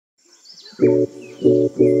Welcome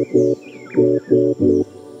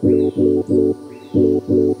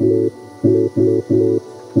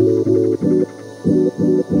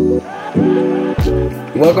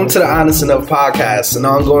to the Honest Enough Podcast, an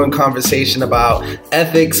ongoing conversation about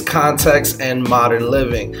ethics, context, and modern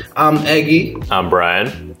living. I'm Eggy. I'm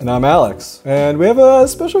Brian. And I'm Alex. And we have a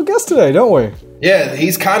special guest today, don't we? Yeah,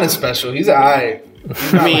 he's kind of special. He's alright.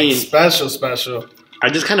 He's not special. I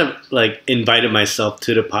just kind of invited myself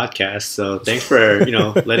to the podcast, so thanks for,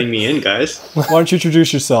 letting me in, guys. Why don't you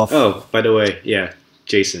introduce yourself? Oh, by the way, yeah,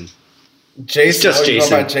 Jason. Jason? It's just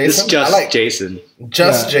Jason. Jason. It's just Jason.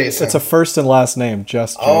 Jason. It's a first and last name,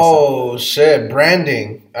 just Jason. Oh, shit.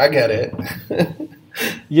 Branding. I get it.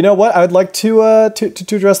 You know what? I'd like to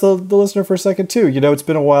address the listener for a second, too. It's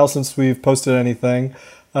been a while since we've posted anything.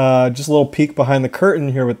 Just a little peek behind the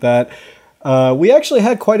curtain here with that. We actually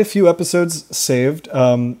had quite a few episodes saved.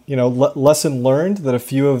 Lesson learned that a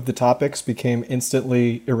few of the topics became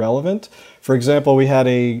instantly irrelevant. For example, we had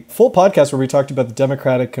a full podcast where we talked about the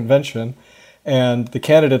Democratic Convention and the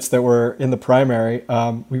candidates that were in the primary.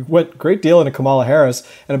 We went a great deal into Kamala Harris,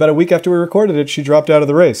 and about a week after we recorded it, she dropped out of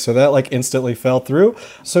the race. So that instantly fell through.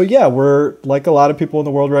 So yeah, we're like a lot of people in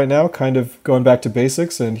the world right now, kind of going back to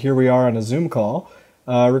basics, and here we are on a Zoom call.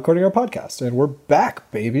 Recording our podcast, and we're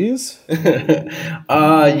back, babies.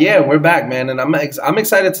 Yeah, we're back, man, and I'm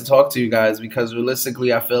excited to talk to you guys because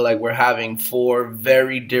realistically, I feel like we're having four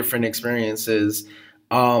very different experiences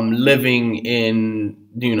living in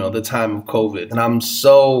the time of COVID, and I'm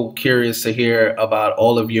so curious to hear about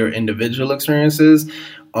all of your individual experiences.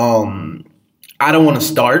 I don't want to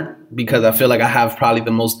start because I feel like I have probably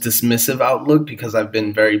the most dismissive outlook because I've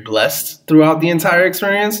been very blessed throughout the entire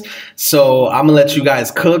experience. So I'm gonna let you guys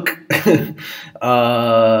cook.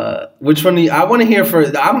 Which one? I want to hear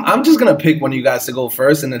first. I'm just gonna pick one of you guys to go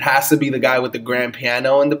first, and it has to be the guy with the grand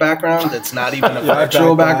piano in the background. That's not even a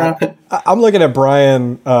virtual background. I'm looking at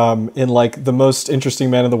Brian in the most interesting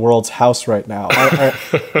man in the world's house right now.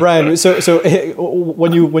 Brian, so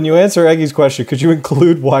when you answer Eggy's question, could you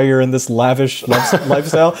include why you're in this lavish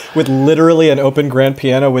lifestyle with literally an open grand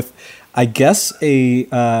piano with, I guess,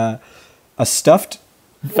 a stuffed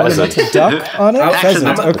pheasant duck on it?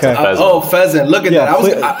 Pheasant. Okay. Pheasant. Look at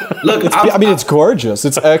that. It's gorgeous.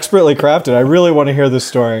 It's expertly crafted. I really want to hear this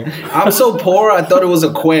story. I'm so poor, I thought it was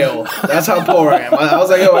a quail. That's how poor I am. I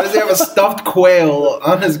was like, why does he have a stuffed quail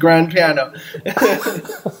on his grand piano?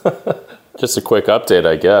 Just a quick update,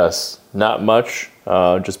 I guess. Not much.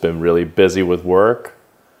 Just been really busy with work.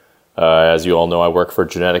 As you all know, I work for a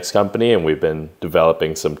genetics company, and we've been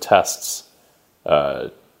developing some tests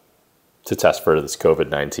to test for this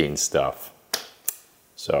COVID-19 stuff.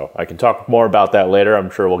 So I can talk more about that later. I'm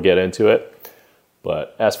sure we'll get into it.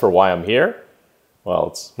 But as for why I'm here, well,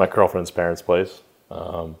 it's my girlfriend's parents' place.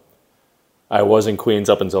 I was in Queens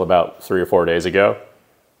up until about 3 or 4 days ago.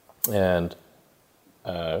 And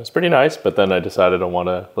it was pretty nice, but then I decided I want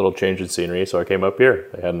a little change in scenery, so I came up here.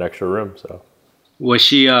 They had an extra room, so. Was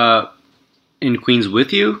she in Queens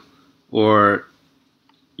with you, or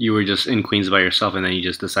you were just in Queens by yourself and then you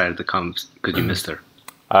just decided to come because you missed her?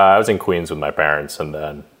 I was in Queens with my parents and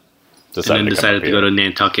then decided to go to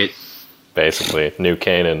Nantucket. Basically, New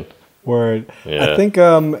Canaan. Word. Yeah. I think,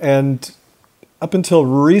 and up until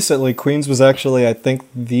recently, Queens was actually, I think,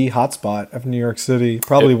 the hotspot of New York City,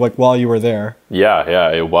 probably while you were there.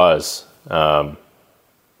 Yeah, it was. That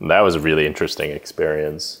was a really interesting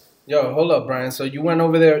experience. Yo, hold up, Brian. So you went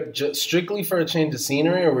over there strictly for a change of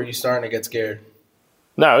scenery, or were you starting to get scared?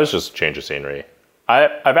 No, it was just a change of scenery.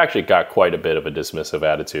 I've actually got quite a bit of a dismissive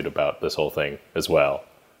attitude about this whole thing as well.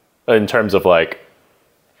 In terms of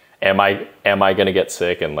am I going to get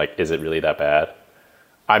sick and is it really that bad?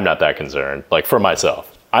 I'm not that concerned. For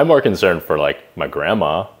myself, I'm more concerned for my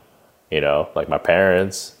grandma, my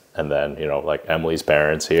parents, and then, Emily's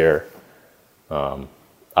parents here.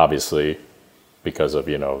 Obviously because of,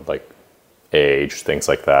 age, things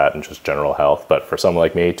like that, and just general health. But for someone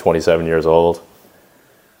like me, 27 years old,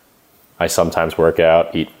 I sometimes work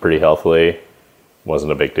out, eat pretty healthily.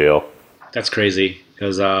 Wasn't a big deal. That's crazy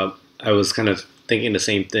because I was kind of thinking the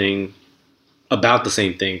same thing, about the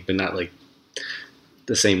same thing, but not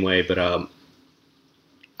the same way. But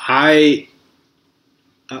I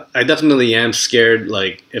definitely am scared,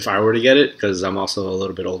 if I were to get it, because I'm also a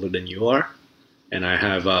little bit older than you are, and I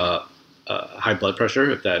have high blood pressure,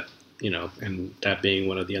 if that, and that being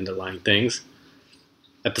one of the underlying things.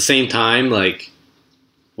 At the same time,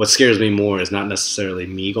 what scares me more is not necessarily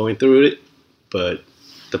me going through it, but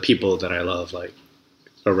the people that I love,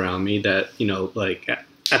 around me that,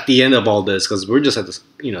 at the end of all this, because we're just at this,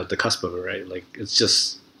 the cusp of it, right? It's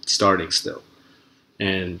just starting still.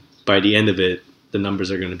 And by the end of it, the numbers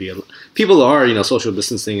are going to be people are social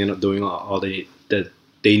distancing and doing all that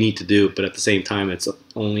they need to do, but at the same time, it's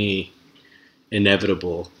only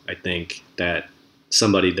inevitable, I think, that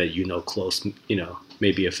somebody that close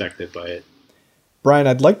may be affected by it. Brian,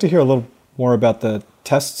 I'd like to hear a little more about the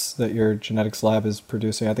tests that your genetics lab is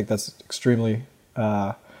producing. I think that's extremely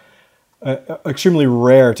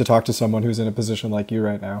rare to talk to someone who's in a position like you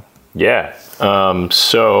right now. Yeah.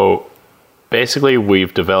 So basically,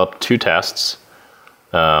 we've developed two tests.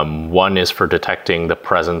 One is for detecting the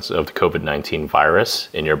presence of the COVID-19 virus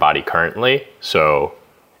in your body currently. So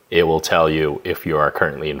it will tell you if you are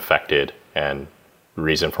currently infected, and the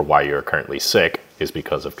reason for why you're currently sick is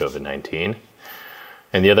because of COVID-19.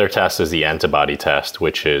 And the other test is the antibody test,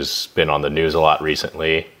 which has been on the news a lot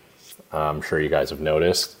recently. I'm sure you guys have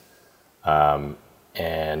noticed.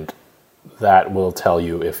 And that will tell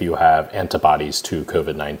you if you have antibodies to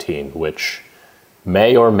COVID-19, which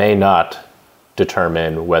may or may not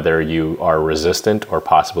determine whether you are resistant or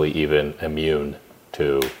possibly even immune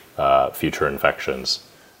to future infections,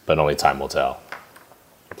 but only time will tell.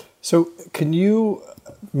 So can you,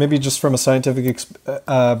 maybe just from a scientific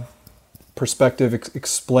perspective,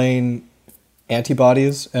 explain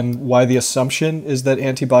antibodies and why the assumption is that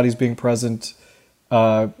antibodies being present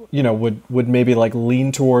would maybe like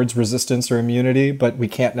lean towards resistance or immunity, but we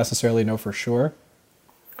can't necessarily know for sure?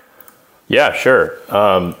 Yeah, sure.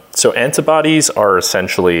 So antibodies are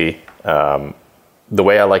essentially, the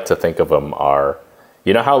way I like to think of them are,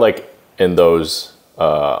 how like in those,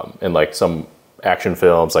 in like some action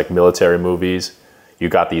films, like military movies, you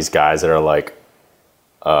got these guys that are like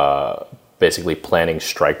basically planning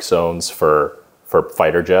strike zones for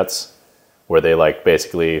fighter jets, where they like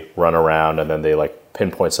basically run around and then they like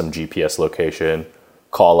pinpoint some GPS location,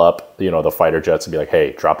 call up, the fighter jets and be like,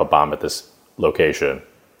 hey, drop a bomb at this location.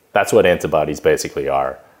 That's what antibodies basically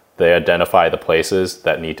are. They identify the places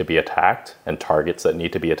that need to be attacked and targets that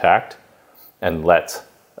need to be attacked, and let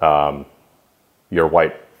your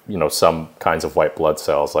white, some kinds of white blood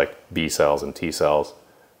cells like B cells and T cells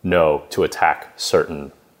know to attack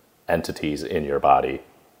certain entities in your body.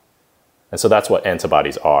 And so that's what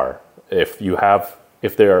antibodies are. If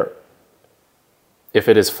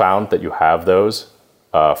it is found that you have those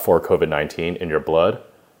for COVID-19 in your blood,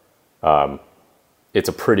 it's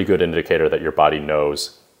a pretty good indicator that your body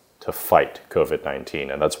knows to fight COVID-19.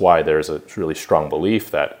 And that's why there's a really strong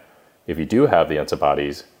belief that if you do have the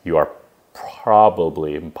antibodies, you are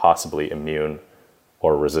possibly immune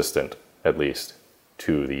or resistant, at least,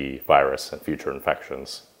 to the virus and future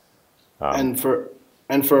infections. And for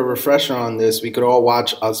a refresher on this, we could all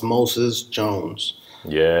watch Osmosis Jones.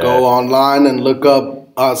 Yeah. Go online and look up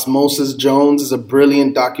Osmosis Jones. It's a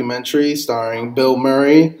brilliant documentary starring Bill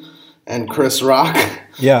Murray and Chris Rock.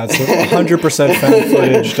 Yeah, it's a 100% found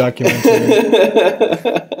footage documentary.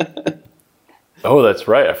 Oh, that's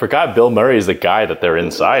right. I forgot Bill Murray is the guy that they're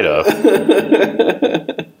inside of.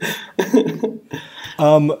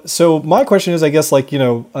 So my question is, I guess, like,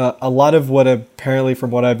 a lot of what apparently from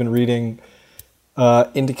what I've been reading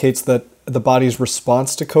indicates that the body's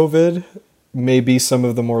response to COVID may be some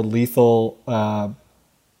of the more lethal,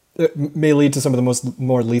 may lead to some of the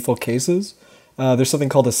more lethal cases. There's something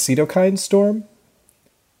called a cytokine storm,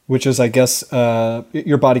 which is, I guess,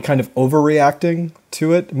 your body kind of overreacting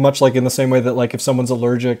to it, much like in the same way that, like, if someone's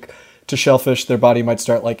allergic to shellfish, their body might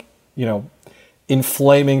start, like,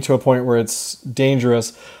 inflaming to a point where it's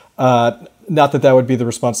dangerous. Not that would be the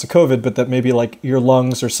response to COVID, but that maybe, like, your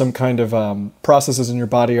lungs or some kind of processes in your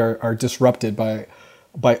body are disrupted by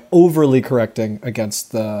overly correcting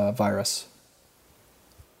against the virus.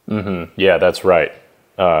 Mm-hmm. Yeah, that's right.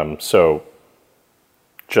 So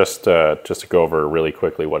just to go over really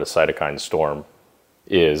quickly what a cytokine storm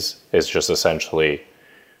is just essentially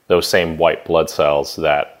those same white blood cells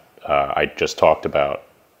that I just talked about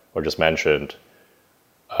or just mentioned.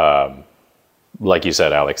 Like you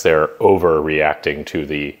said, Alex, they're overreacting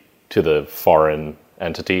to the foreign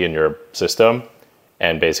entity in your system,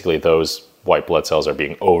 and basically those white blood cells are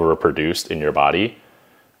being overproduced in your body.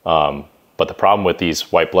 But the problem with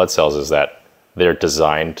these white blood cells is that they're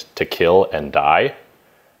designed to kill and die.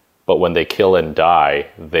 But when they kill and die,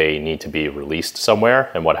 they need to be released somewhere.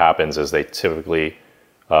 And what happens is they typically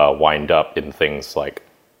wind up in things like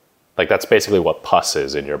that's basically what pus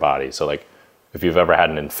is in your body. So like if you've ever had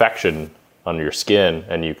an infection on your skin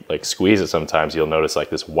and you like squeeze it sometimes, you'll notice like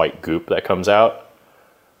this white goop that comes out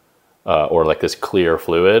or like this clear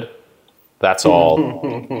fluid. That's all.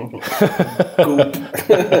 Goop.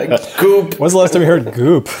 Goop. When's the last time you heard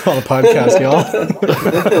goop on the podcast, y'all?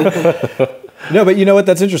 No, but you know what?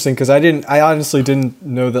 That's interesting because I honestly didn't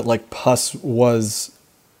know that like pus was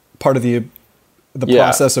part of the Yeah.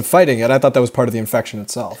 process of fighting it. I thought that was part of the infection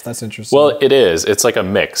itself. That's interesting. Well, it is. It's like a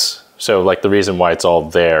mix. So like the reason why it's all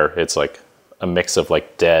there, it's like a mix of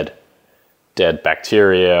like dead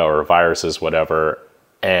bacteria or viruses, whatever,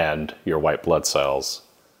 and your white blood cells.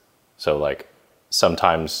 So like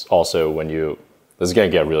sometimes also when this is gonna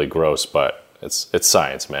get really gross, but it's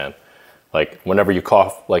science, man. Like whenever you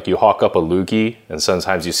cough, like you hawk up a loogie, and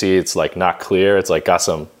sometimes you see it's like not clear. It's like got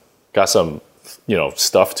some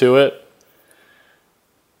stuff to it.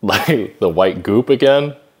 Like the white goop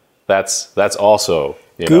again. That's also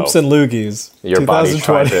Goops and loogies. Your body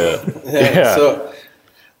trying to. Yeah. So,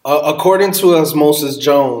 according to Osmosis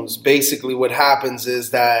Jones, basically what happens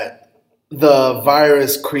is that the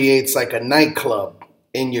virus creates like a nightclub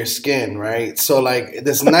in your skin, right? So like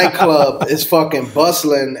this nightclub is fucking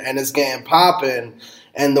bustling and it's getting popping,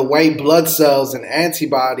 and the white blood cells and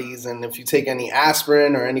antibodies, and if you take any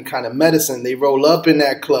aspirin or any kind of medicine, they roll up in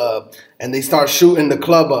that club and they start shooting the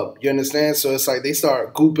club up. You understand? So it's like they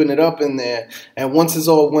start gooping it up in there. And once it's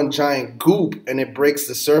all one giant goop and it breaks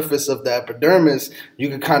the surface of the epidermis, you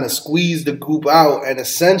can kind of squeeze the goop out, and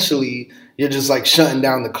essentially you're just like shutting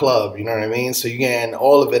down the club. You know what I mean? So you're getting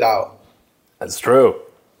all of it out. That's true.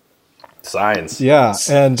 Science. Yeah.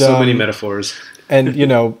 And So many metaphors. And,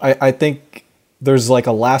 I think there's like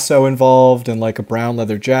a lasso involved and like a brown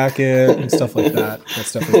leather jacket and stuff like that.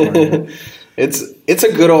 That's definitely part of it. It's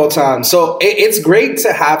a good old time. So it's great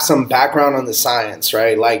to have some background on the science,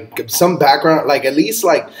 right? Like some background, like at least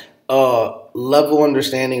like level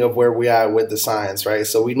understanding of where we are with the science, right?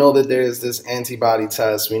 So we know that there's this antibody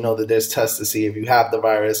test. We know that there's tests to see if you have the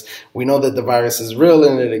virus. We know that the virus is real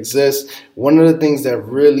and it exists. One of the things that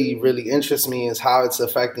really, really interests me is how it's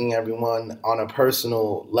affecting everyone on a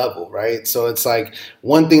personal level, right? So it's like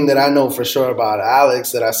one thing that I know for sure about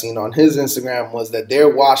Alex that I seen on his Instagram was that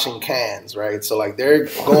they're washing cans, right? So like they're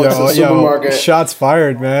going to the supermarket. Shots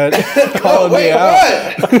fired, man. Calling me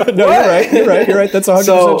out. What? No, you're right. That's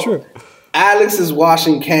 100% true. Alex is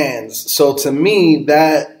washing cans. So to me,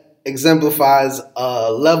 that exemplifies a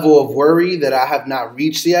level of worry that I have not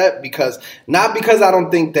reached yet, not because I don't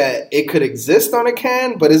think that it could exist on a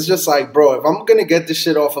can, but it's just like, bro, if I'm going to get this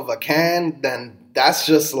shit off of a can, then that's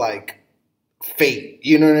just like fate.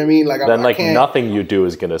 You know what I mean? Like then nothing you do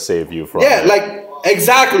is going to save you from Yeah, it. like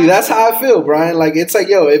exactly. That's how I feel, Brian. Like it's like,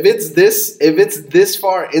 yo, if it's this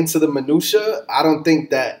far into the minutia, I don't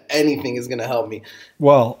think that anything is gonna help me.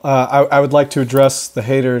 Well, I would like to address the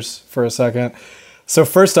haters for a second. So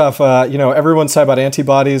first off, everyone's talking about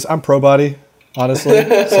antibodies. I'm pro-body, honestly.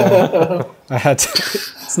 So I had to.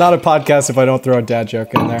 It's not a podcast if I don't throw a dad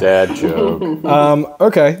joke in there. Dad joke.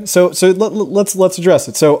 Okay, so let's address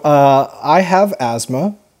it. So I have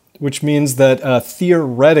asthma, which means that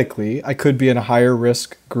theoretically I could be in a higher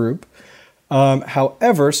risk group.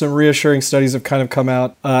 However, some reassuring studies have kind of come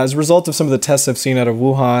out as a result of some of the tests I've seen out of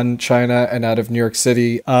Wuhan, China, and out of New York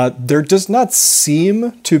City. There does not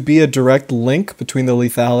seem to be a direct link between the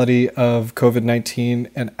lethality of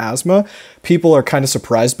COVID-19 and asthma. People are kind of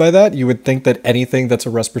surprised by that. You would think that anything that's a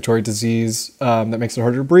respiratory disease that makes it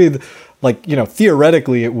harder to breathe,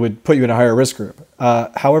 theoretically it would put you in a higher risk group.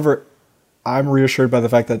 However, I'm reassured by the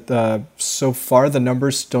fact that so far the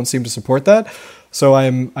numbers don't seem to support that. So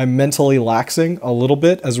I'm mentally laxing a little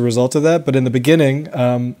bit as a result of that. But in the beginning,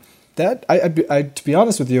 to be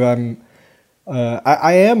honest with you,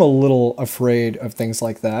 I am a little afraid of things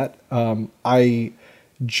like that. I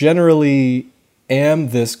generally am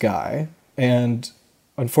this guy, and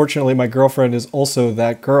unfortunately, my girlfriend is also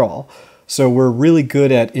that girl. So we're really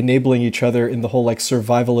good at enabling each other in the whole like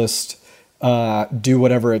survivalist, do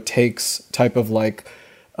whatever it takes type of like.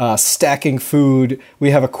 Stacking food. We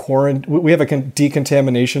have a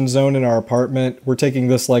decontamination zone in our apartment. We're taking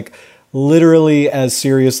this like literally as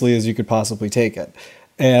seriously as you could possibly take it.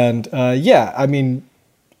 And I mean,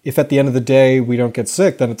 if at the end of the day we don't get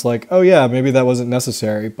sick, then it's like, oh yeah, maybe that wasn't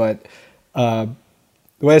necessary. But the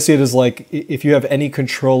way I see it is like, if you have any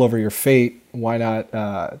control over your fate, why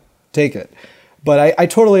not take it? But I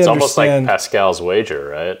totally it's understand. It's almost like Pascal's wager,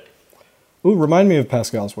 right? Ooh, remind me of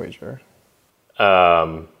Pascal's wager.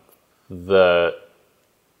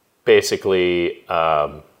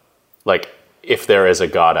 Like if there is a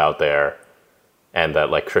God out there and that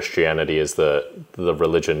like Christianity is the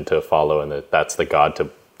religion to follow and that's the God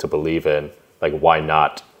to believe in, like why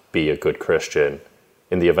not be a good Christian?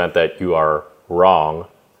 In the event that you are wrong,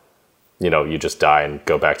 you just die and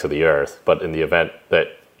go back to the earth. But in the event that,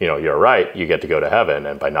 you're right, you get to go to heaven.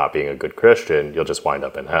 And by not being a good Christian, you'll just wind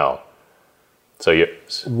up in hell. So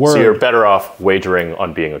you're better off wagering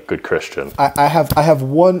on being a good Christian. I have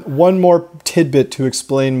one more tidbit to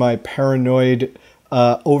explain my paranoid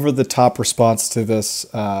over-the-top response to this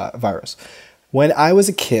virus. When I was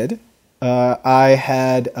a kid, I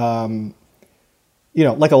had,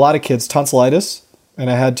 like a lot of kids, tonsillitis, and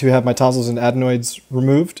I had to have my tonsils and adenoids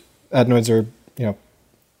removed. Adenoids are,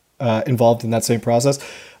 involved in that same process.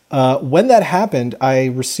 When that happened, I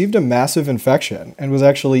received a massive infection and was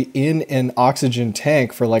actually in an oxygen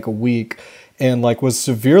tank for like a week, and like was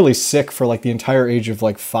severely sick for like the entire age of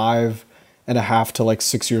like 5.5 to like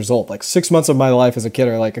 6 years old. Like 6 months of my life as a kid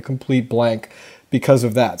are like a complete blank because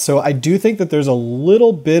of that. So I do think that there's a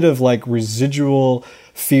little bit of like residual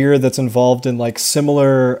fear that's involved in like a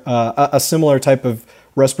similar type of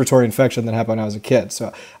respiratory infection that happened when I was a kid.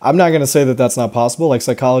 So I'm not going to say that that's not possible. Like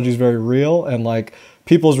psychology is very real, and like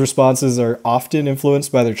people's responses are often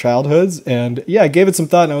influenced by their childhoods. And yeah, I gave it some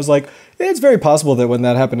thought, and I was like, it's very possible that when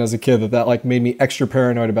that happened as a kid, that like made me extra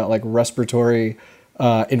paranoid about like respiratory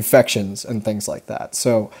infections and things like that.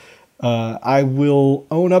 So I will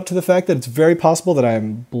own up to the fact that it's very possible that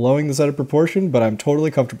I'm blowing this out of proportion, but I'm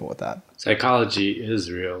totally comfortable with that. Psychology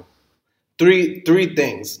is real. Three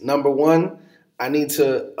things. Number one, I need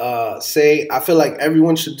to say I feel like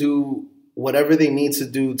everyone should do whatever they need to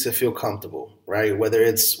do to feel comfortable, right? Whether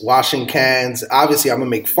it's washing cans. Obviously, I'm going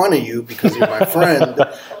to make fun of you because you're my friend.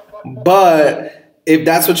 But if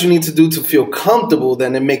that's what you need to do to feel comfortable,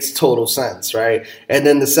 then it makes total sense, right? And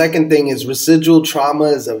then the second thing is residual trauma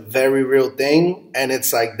is a very real thing. And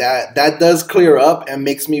it's like that does clear up and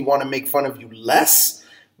makes me want to make fun of you less.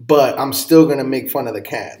 But I'm still going to make fun of the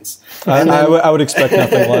cans. I would expect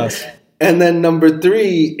nothing less. And then number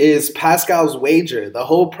three is Pascal's wager. The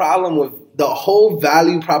whole problem with the whole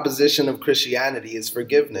value proposition of Christianity is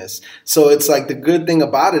forgiveness. So it's like the good thing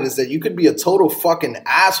about it is that you could be a total fucking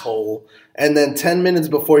asshole, and then 10 minutes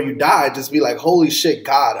before you die, just be like, holy shit,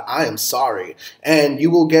 God, I am sorry. And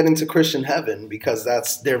you will get into Christian heaven because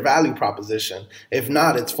that's their value proposition. If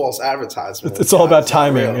not, it's false advertisement. It's all about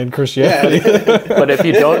timing in Christianity. Yeah. But if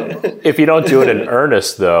you don't do it in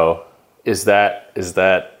earnest, though, is that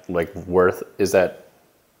like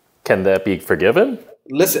can that be forgiven?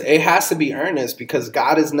 Listen, it has to be earnest because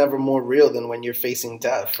God is never more real than when you're facing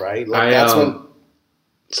death, right? Like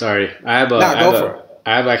Sorry, I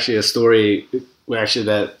have actually a story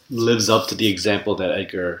that lives up to the example that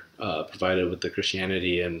Edgar provided with the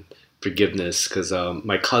Christianity and forgiveness. Because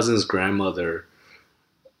my cousin's grandmother,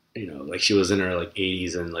 like she was in her like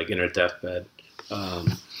 80s and like in her deathbed,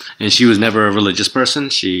 and she was never a religious person.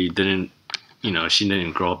 She didn't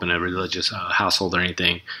grow up in a religious household or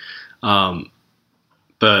anything.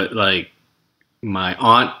 But like my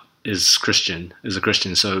aunt is a Christian.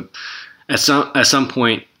 So at some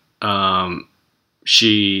point,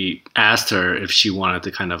 she asked her if she wanted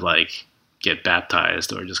to kind of like get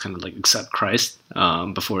baptized or just kind of like accept Christ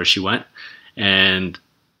before she went. And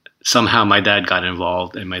somehow my dad got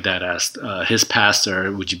involved, and my dad asked his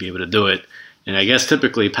pastor, would you be able to do it? And I guess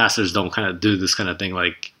typically pastors don't kind of do this kind of thing.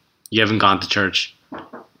 Like you haven't gone to church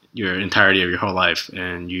your entirety of your whole life,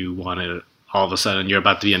 and you want to, all of a sudden you're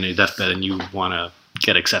about to be on your deathbed and you want to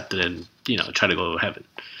get accepted and, try to go to heaven.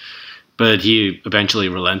 But he eventually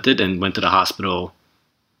relented and went to the hospital,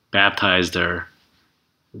 baptized her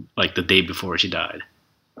like the day before she died.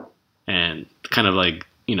 And kind of like,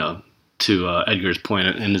 to Edgar's point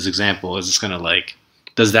in his example, is just kind of like,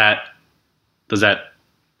 does that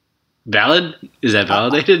valid? Is that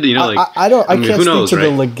validated? I can't speak to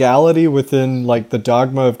the legality within like the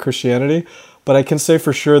dogma of Christianity, but I can say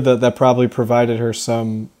for sure that probably provided her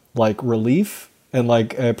some like relief, and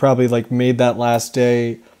like probably like made that last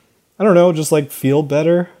day, I don't know, just like feel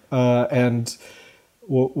better. And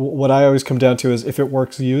what I always come down to is if it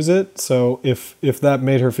works, use it. So if that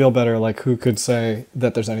made her feel better, like who could say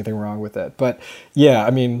that there's anything wrong with it? But yeah, I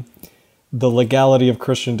mean, the legality of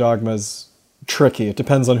Christian dogma is tricky. It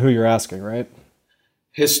depends on who you're asking, right?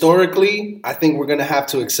 Historically, I think we're going to have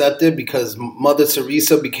to accept it because Mother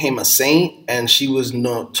Teresa became a saint and she was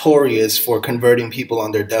notorious for converting people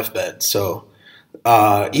on their deathbed. So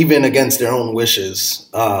even against their own wishes,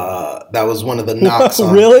 that was one of the knocks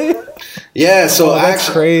on. Really? Yeah. So that's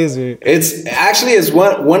crazy. It's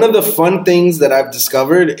one of the fun things that I've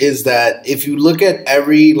discovered is that if you look at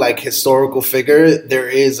every like historical figure, there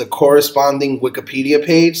is a corresponding Wikipedia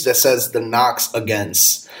page that says the knocks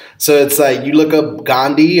against. So it's like you look up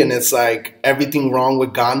Gandhi and it's like everything wrong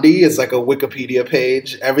with Gandhi is like a Wikipedia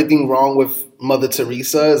page. Everything wrong with Mother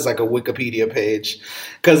Teresa is like a Wikipedia page.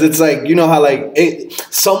 Because it's like, how like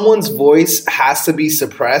someone's voice has to be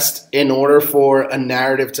suppressed in order for a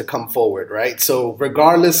narrative to come forward, right? So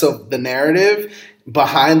regardless of the narrative,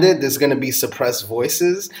 behind it, there's going to be suppressed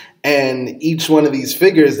voices. And each one of these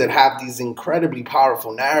figures that have these incredibly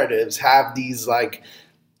powerful narratives have these like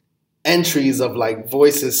entries of like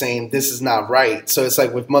voices saying this is not right. So it's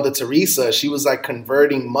like with Mother Teresa, she was like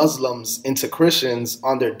converting Muslims into Christians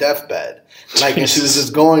on their deathbed. Like, and she was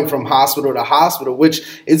just going from hospital to hospital, which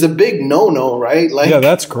is a big no-no, right? Like, yeah,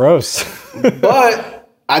 that's gross. But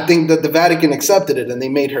I think that the Vatican accepted it and they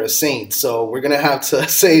made her a saint. So we're going to have to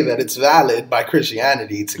say that it's valid by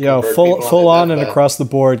Christianity to convert full on and across the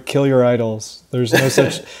board, kill your idols. There's no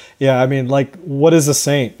such... Yeah, I mean, like, what is a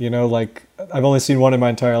saint? You know, like, I've only seen one in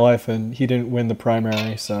my entire life, and he didn't win the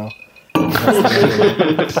primary, so...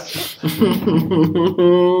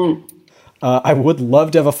 I would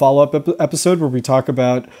love to have a follow-up episode where we talk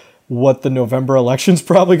about what the November election's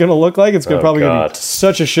probably going to look like. It's probably going to be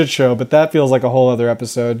such a shit show, but that feels like a whole other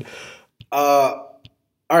episode. All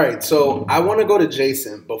right, so I want to go to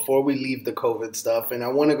Jason before we leave the COVID stuff, and I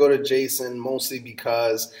want to go to Jason mostly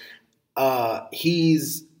because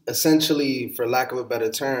he's essentially, for lack of a better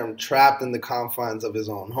term, trapped in the confines of his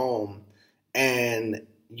own home, and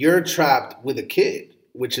you're trapped with a kid,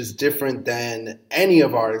 which is different than any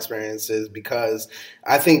of our experiences, because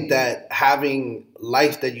I think that having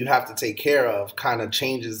life that you have to take care of kind of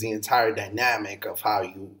changes the entire dynamic of how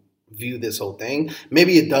you view this whole thing.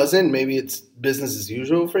 Maybe it doesn't, maybe it's business as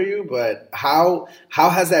usual for you, but how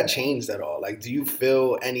has that changed at all? Like, do you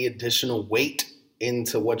feel any additional weight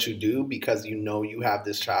into what you do because you know you have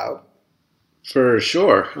this child? For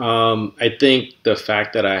sure. I think the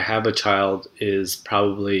fact that I have a child is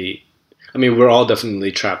probably, I mean, we're all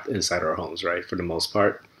definitely trapped inside our homes, right, for the most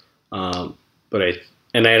part. But I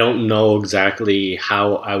don't know exactly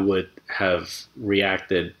how I would have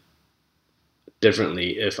reacted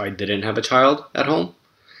differently if I didn't have a child at home,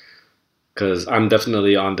 because I'm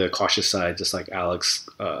definitely on the cautious side, just like Alex,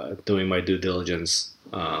 doing my due diligence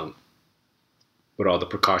with all the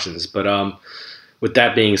precautions. But with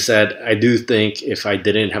that being said, I do think if I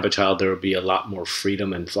didn't have a child, there would be a lot more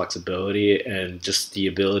freedom and flexibility, and just the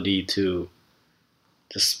ability to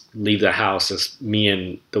just leave the house, just me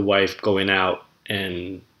and the wife going out,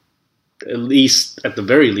 and at the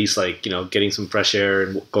very least, like, you know, getting some fresh air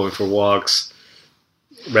and going for walks,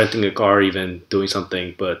 renting a car, even doing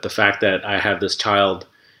something. But the fact that I have this child,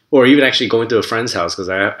 or even actually going to a friend's house, because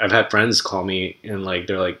I've had friends call me and like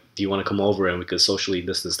they're like, do you want to come over and we could socially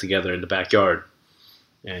distance together in the backyard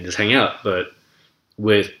and just hang out? But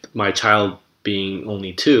with my child being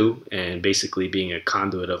only 2 and basically being a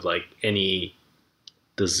conduit of like any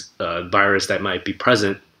this virus that might be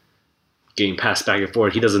present, getting passed back and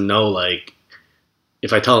forth, he doesn't know, like,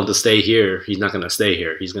 if I tell him to stay here, he's not going to stay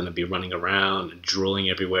here. He's going to be running around and drooling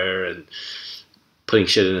everywhere and putting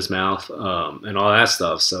shit in his mouth, and all that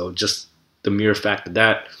stuff. So just the mere fact of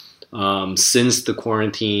that, since the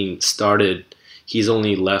quarantine started, he's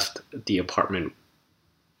only left the apartment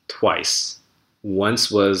twice. Once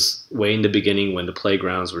was way in the beginning when the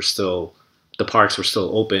playgrounds were still, the parks were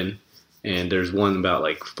still open, and there's one about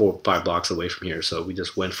like 4 or 5 blocks away from here. So we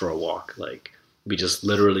just went for a walk. Like, we just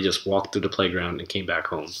literally just walked through the playground and came back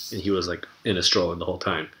home, and he was like in a stroller the whole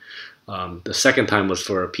time. The second time was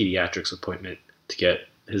for a pediatrics appointment to get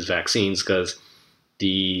his vaccines, because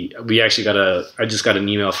I just got an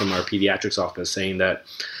email from our pediatrics office saying that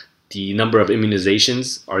the number of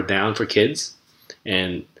immunizations are down for kids,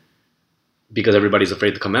 and because everybody's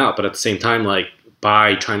afraid to come out. But at the same time, like,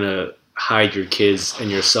 by trying to hide your kids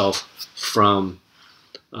and yourself from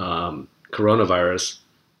coronavirus,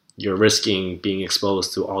 you're risking being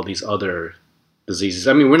exposed to all these other diseases.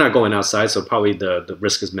 I mean, we're not going outside, so probably the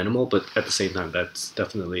risk is minimal, but at the same time, that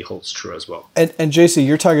definitely holds true as well. And JC,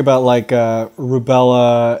 you're talking about like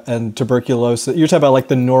rubella and tuberculosis. You're talking about like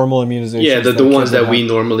the normal immunizations. Yeah, the ones that we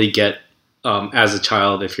normally get as a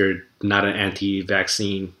child if you're not an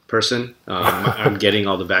anti-vaccine person. I'm getting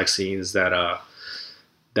all the vaccines that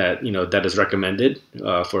is recommended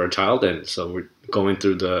for a child, and so we're going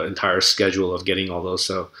through the entire schedule of getting all those.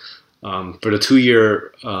 So for the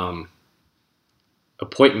 2-year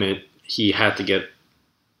appointment, he had to get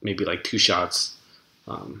maybe like 2 shots.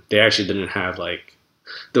 They actually didn't have, like,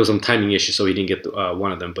 there was some timing issue, so he didn't get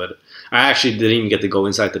one of them. But I actually didn't even get to go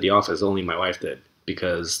inside to the office. Only my wife did,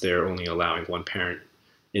 because they're only allowing one parent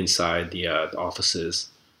inside the offices,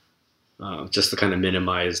 just to kind of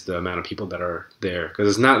minimize the amount of people that are there. Because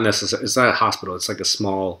it's not necessary. It's not a hospital. It's like a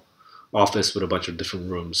small office with a bunch of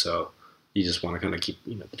different rooms. So you just want to kind of keep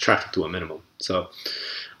the traffic to a minimum. So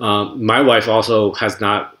my wife also has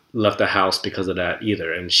not left the house because of that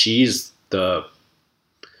either. And she's on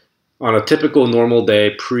a typical normal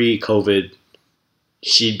day pre-COVID,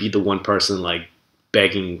 she'd be the one person like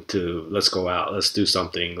begging to, let's go out, let's do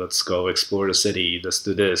something, let's go explore the city, let's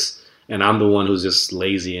do this. And I'm the one who's just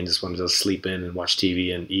lazy and just want to just sleep in and watch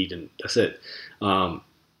TV and eat, and that's it.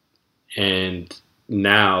 And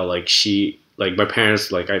now, like, my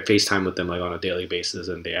parents, like, I FaceTime with them, like, on a daily basis,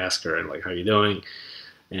 and they ask her, and, like, how are you doing?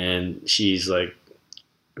 And she's like,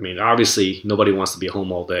 I mean, obviously nobody wants to be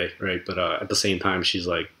home all day, right? But at the same time, she's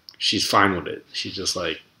like, she's fine with it. She's just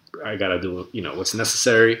like, I gotta do, what's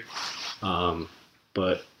necessary.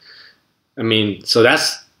 But I mean, so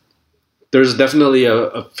there's definitely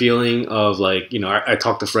a feeling of, like, I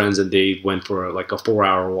talked to friends and they went for like a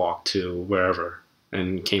 4-hour walk to wherever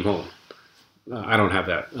and came home. I don't have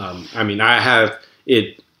that. I mean, I have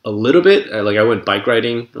it a little bit. Like, I went bike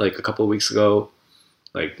riding like a couple of weeks ago,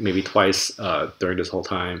 like maybe twice during this whole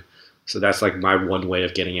time. So that's like my one way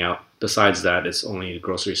of getting out. Besides that, it's only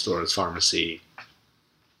grocery stores, pharmacy.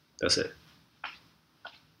 That's it.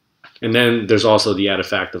 And then there's also the added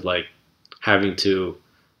fact of, like, having to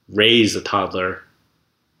raise a toddler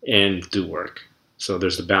and do work. So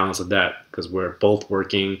there's the balance of that, because we're both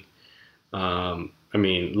working. I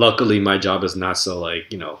mean, luckily my job is not so,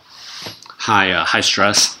 like, high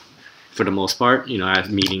stress for the most part. I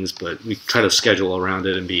have meetings, but we try to schedule around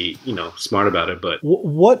it and be, smart about it. But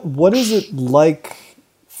what is it like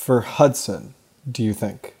for Hudson, do you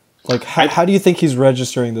think? Like, how do you think he's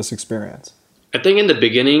registering this experience? I think in the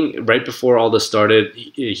beginning, right before all this started,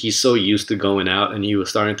 he's so used to going out, and he was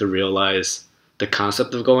starting to realize the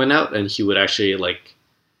concept of going out, and he would actually, like,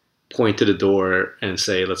 point to the door and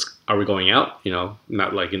say, are we going out?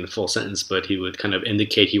 Not like in the full sentence, but he would kind of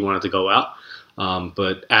indicate he wanted to go out.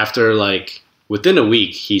 But after, like, within a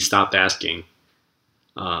week, he stopped asking.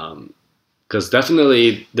 Because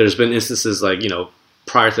definitely there's been instances, like,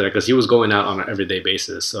 prior to that, because he was going out on an everyday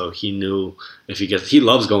basis, so he knew he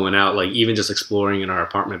loves going out, like, even just exploring in our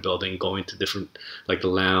apartment building, going to different, like, the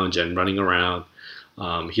lounge and running around.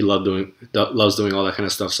 He loves doing all that kind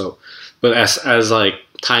of stuff. So, but as like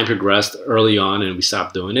time progressed early on and we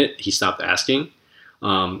stopped doing it, he stopped asking.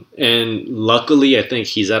 And luckily, I think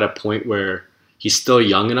he's at a point where he's still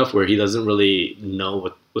young enough where he doesn't really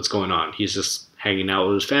know what's going on. He's just hanging out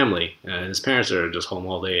with his family, and his parents are just home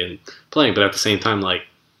all day and playing. But at the same time, like,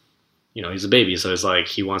 he's a baby, so it's like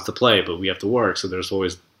he wants to play, but we have to work. So there's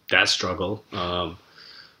always that struggle.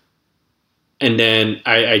 And then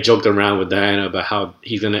I joked around with Diana about how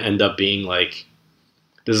he's going to end up being like,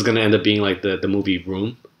 this is going to end up being like the movie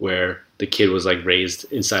Room, where the kid was, like,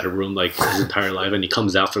 raised inside a room, like, his entire life, and he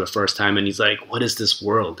comes out for the first time and he's like, what is this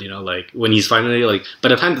world? Like, when he's finally, like, by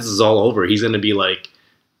the time this is all over, he's going to be, like,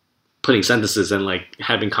 putting sentences and, like,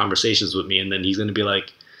 having conversations with me, and then he's going to be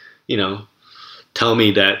like, tell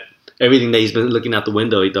me that everything that he's been looking out the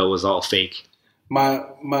window he thought was all fake. My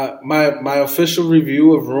official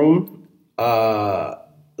review of Room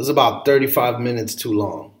is about 35 minutes too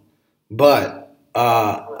long, but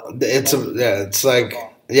it's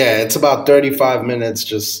about 35 minutes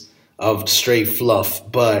just of straight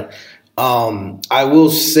fluff. But I will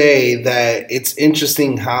say that it's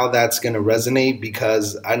interesting how that's going to resonate,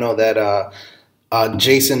 because I know that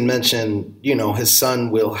Jason mentioned, his son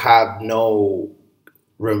will have no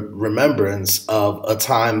remembrance of a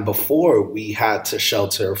time before we had to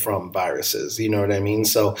shelter from viruses. You know what I mean?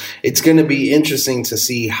 So it's going to be interesting to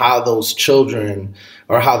see how those children,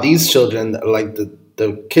 or how these children, like the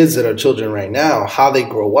kids that are children right now, how they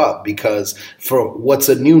grow up, because for what's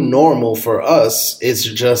a new normal for us, it's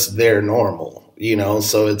just their normal,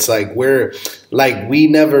 So it's like we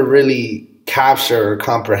never really capture or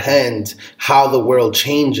comprehend how the world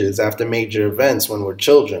changes after major events when we're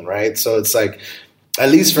children, right? So it's like, at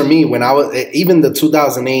least for me, when I was, even the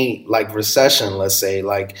 2008, like, recession, let's say,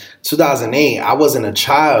 like 2008, I wasn't a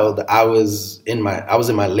child. I was in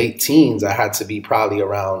my late teens. I had to be probably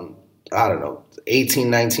around, I don't know, 18,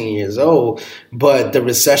 19 years old. But the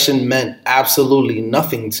recession meant absolutely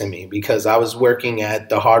nothing to me, because I was working at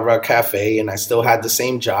the Hard Rock Cafe and I still had the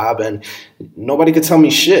same job, and nobody could tell me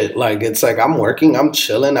shit. Like, it's like, I'm working, I'm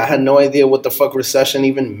chilling. I had no idea what the fuck recession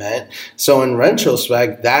even meant. So in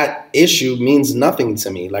retrospect, that issue means nothing to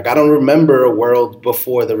me. Like, I don't remember a world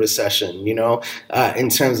before the recession, in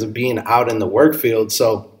terms of being out in the work field.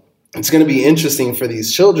 So it's going to be interesting for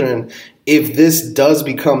these children if this does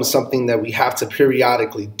become something that we have to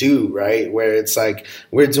periodically do, right? Where it's like,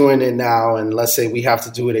 we're doing it now, and let's say we have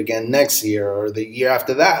to do it again next year or the year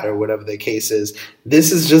after that, or whatever the case is.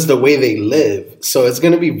 This is just the way they live. So it's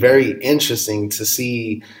going to be very interesting to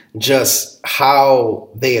see just how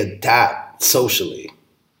they adapt socially.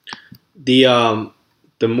 The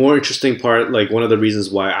the more interesting part, like one of the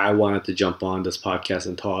reasons why I wanted to jump on this podcast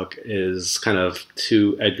and talk is kind of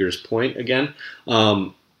to Edgar's point again.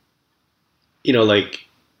 You know, like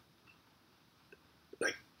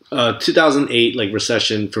 2008, like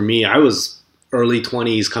recession for me, I was early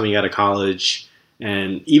 20s coming out of college.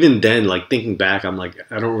 And even then, like thinking back, I'm like,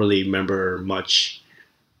 I don't really remember much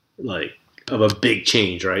like of a big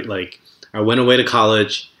change, right? Like I went away to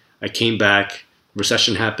college, I came back,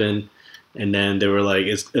 recession happened, and then they were like,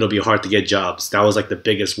 it'll be hard to get jobs. That was like the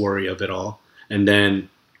biggest worry of it all. And then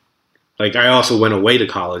like I also went away to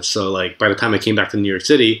college. So like by the time I came back to New York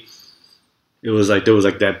City, it was like there was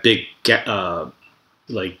like that big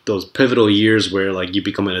like those pivotal years where like you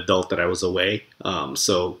become an adult that I was away.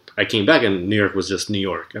 So I came back and New York was just New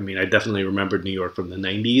York. I mean, I definitely remembered New York from the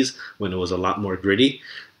 90s when it was a lot more gritty,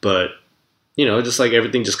 but you know, just like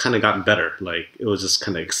everything just kind of got better. Like it was just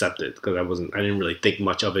kind of accepted because I didn't really think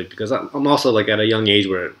much of it because I'm also like at a young age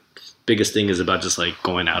where biggest thing is about just like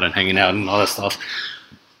going out and hanging out and all that stuff.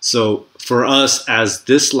 So for us, as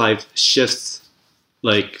this life shifts,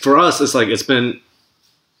 like for us, it's like, it's been,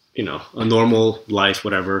 you know, a normal life,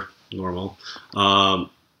 whatever, normal. But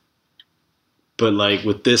like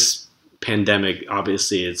with this pandemic,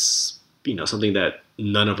 obviously it's, you know, something that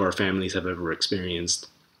none of our families have ever experienced.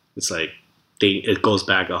 It's like it goes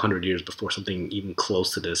back 100 years before something even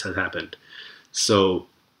close to this has happened. So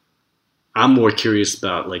I'm more curious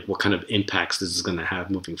about like what kind of impacts this is going to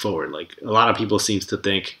have moving forward. Like a lot of people seems to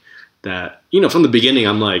think that, you know, from the beginning,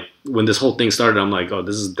 I'm like, when this whole thing started, I'm like, oh,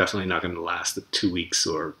 this is definitely not going to last 2 weeks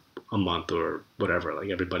or a month or whatever. Like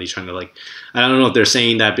everybody's trying to like, I don't know if they're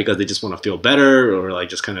saying that because they just want to feel better or like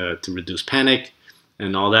just kind of to reduce panic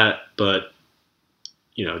and all that. But,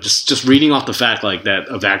 you know, just reading off the fact like that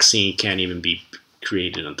a vaccine can't even be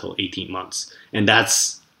created until 18 months. And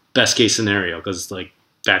that's best case scenario because like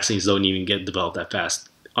vaccines don't even get developed that fast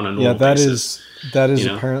on a normal basis. That is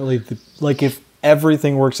apparently like if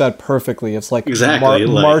everything works out perfectly, it's like exactly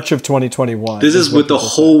March of 2021. This is with the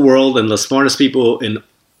whole world and the smartest people in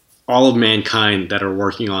all of mankind that are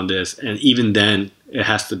working on this, and even then, it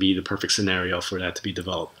has to be the perfect scenario for that to be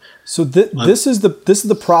developed. So this is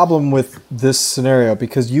the problem with this scenario,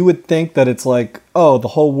 because you would think that it's like, oh, the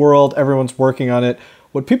whole world, everyone's working on it.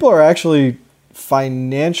 What people are actually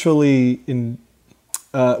financially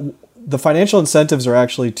the financial incentives are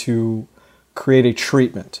actually to create a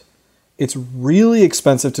treatment. It's really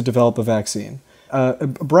expensive to develop a vaccine.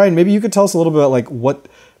 Brian, maybe you could tell us a little bit about like what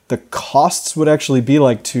the costs would actually be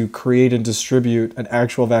like to create and distribute an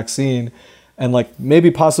actual vaccine, and like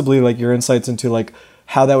maybe possibly like your insights into like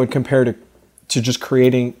how that would compare to just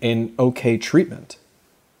creating an okay treatment.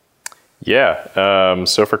 Yeah.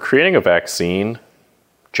 So for creating a vaccine,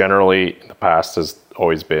 generally in the past has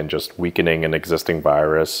always been just weakening an existing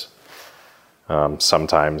virus.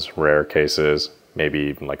 Sometimes rare cases, maybe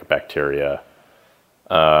even like a bacteria.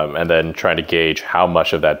 And then trying to gauge how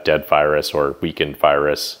much of that dead virus or weakened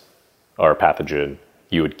virus or pathogen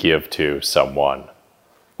you would give to someone,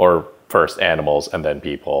 or first animals and then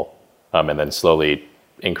people, and then slowly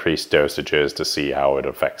increase dosages to see how it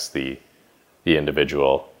affects the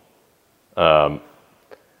individual. And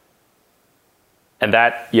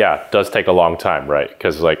that, does take a long time, right?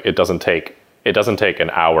 Because like it doesn't take an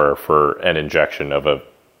hour for an injection of a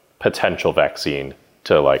potential vaccine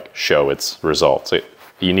to like show its results.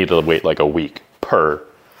 You need to wait like a week per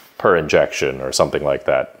injection or something like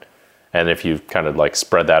that. And if you kind of like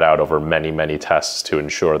spread that out over many, many tests to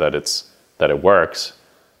ensure that it works,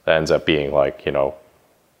 that ends up being like, you know,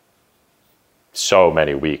 so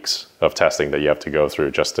many weeks of testing that you have to go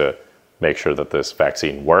through just to make sure that this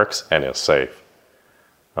vaccine works and is safe.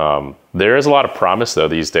 There is a lot of promise though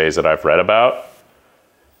these days that I've read about,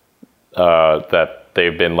 that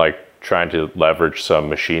they've been like trying to leverage some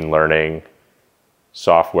machine learning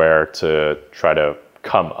software to try to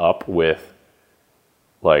come up with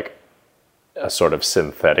like a sort of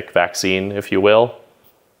synthetic vaccine, if you will,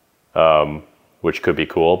 which could be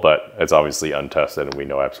cool, but it's obviously untested and we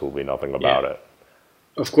know absolutely nothing about it.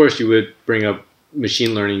 Of course you would bring up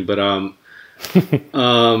machine learning, but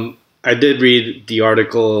I did read the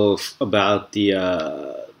article about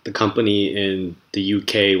the company in the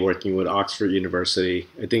UK working with Oxford University.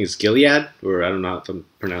 I think it's Gilead, or I don't know if I'm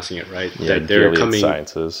pronouncing it right. Yeah, that they're Gilead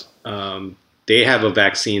Sciences. They have a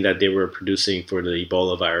vaccine that they were producing for the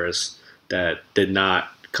Ebola virus that did not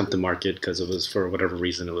come to market because it was, for whatever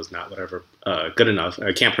reason, it was not good enough.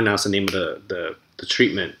 I can't pronounce the name of the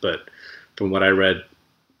treatment, but from what I read,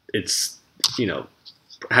 it's, you know,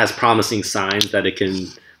 has promising signs that it can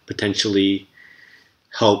potentially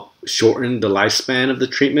help shorten the lifespan of the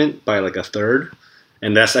treatment by like a third.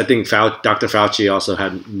 And that's, I think, Dr. Fauci also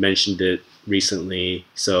had mentioned it recently.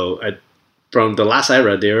 So from the last I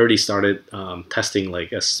read, they already started testing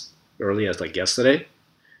like as early as like yesterday.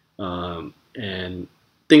 And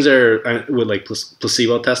things are with like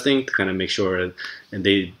placebo testing to kind of make sure, and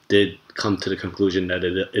they did come to the conclusion that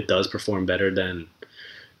it does perform better than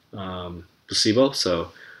placebo.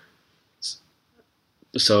 So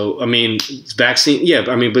I mean, vaccine, yeah.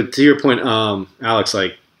 I mean, but to your point, Alex,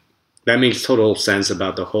 like that makes total sense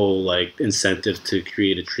about the whole like incentive to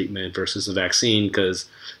create a treatment versus a vaccine, because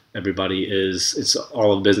it's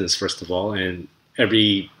all a business first of all, and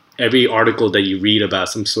every article that you read about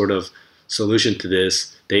some sort of solution to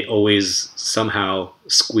this, they always somehow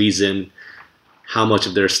squeeze in how much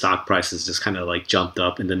of their stock prices just kind of like jumped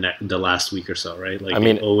up in the last week or so, right? Like, I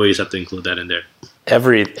mean, you always have to include that in there.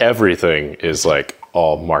 Everything is like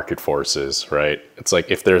all market forces, right? It's like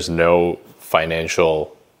if there's no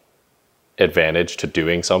financial advantage to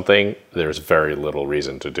doing something, there's very little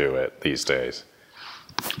reason to do it these days.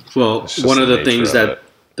 Well, one of the things that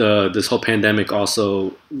this whole pandemic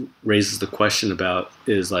also raises the question about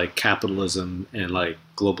is like capitalism and like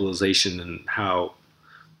globalization, and how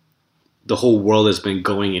the whole world has been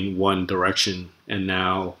going in one direction, and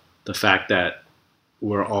now the fact that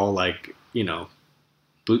we're all like,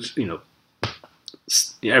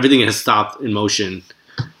 everything has stopped in motion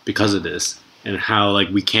because of this, and how like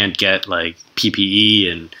we can't get like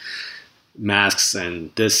PPE and masks and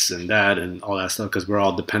this and that and all that stuff because we're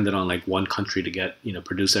all dependent on like one country to get,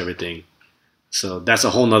 produce everything. So that's a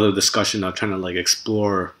whole nother discussion of trying to like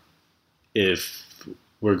explore if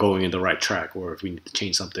we're going in the right track, or if we need to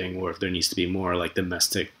change something, or if there needs to be more like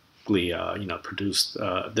domestically, produced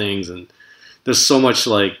things. And there's so much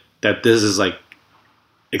like that this is like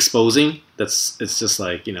exposing. It's just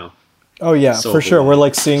like, Oh yeah, so for sure. We're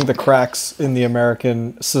like seeing the cracks in the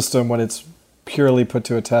American system when it's purely put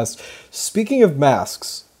to a test. Speaking of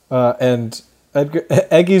masks, and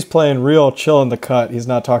Eggy's playing real chill in the cut. He's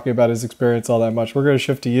not talking about his experience all that much. We're going to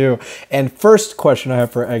shift to you. And first question I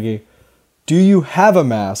have for Eggy: do you have a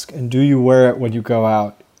mask, and do you wear it when you go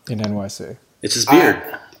out in NYC? It's his beard.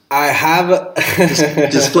 I have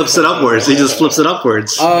just flips it upwards. He just flips it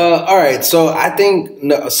upwards. All right. So I think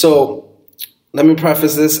let me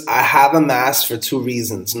preface this. I have a mask for two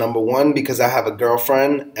reasons. Number one, because I have a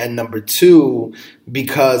girlfriend. And number two,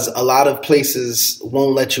 because a lot of places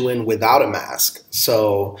won't let you in without a mask.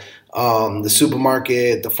 So the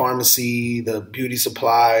supermarket, the pharmacy, the beauty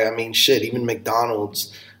supply, even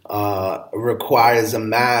McDonald's requires a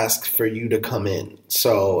mask for you to come in.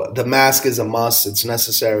 So the mask is a must. It's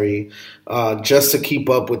necessary just to keep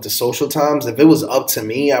up with the social times. If it was up to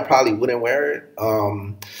me, I probably wouldn't wear it.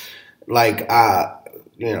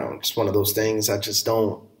 It's one of those things. I just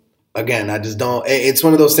don't. It's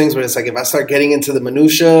one of those things where it's like if I start getting into the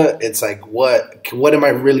minutia, it's like what am I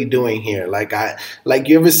really doing here?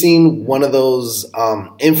 You ever seen one of those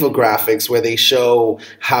infographics where they show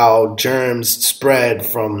how germs spread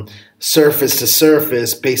from surface to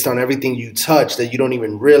surface based on everything you touch that you don't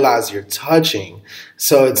even realize you're touching?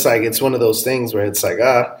 So it's like it's one of those things where it's like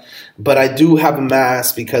but I do have a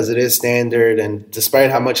mask because it is standard, and despite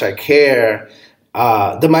how much I care,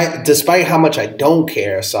 despite how much I don't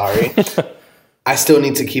care, I still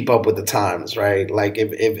need to keep up with the times, right? Like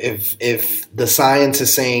if the science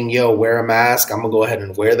is saying, yo, wear a mask, I'm gonna go ahead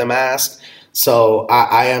and wear the mask. So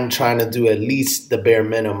I am trying to do at least the bare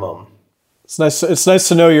minimum. It's nice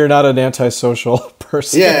to know you're not an antisocial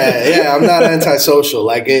person. Yeah, I'm not antisocial.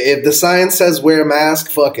 Like if the science says wear a mask,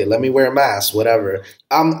 fuck it, let me wear a mask, whatever.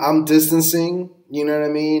 I'm distancing, you know what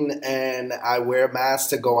I mean? And I wear a mask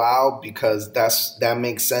to go out because that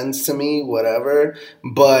makes sense to me, whatever.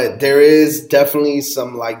 But there is definitely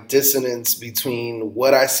some like dissonance between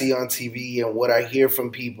what I see on TV and what I hear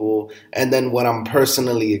from people and then what I'm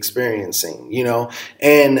personally experiencing,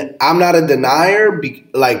 And I'm not a denier,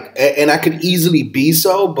 and I could easily be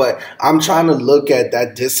so, but I'm trying to look at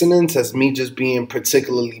that dissonance as me just being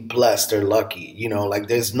particularly blessed or lucky, like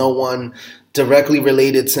there's no one directly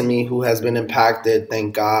related to me who has been impacted,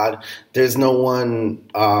 thank God. There's no one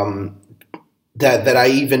that I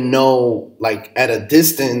even know, like at a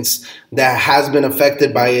distance, that has been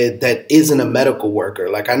affected by it that isn't a medical worker.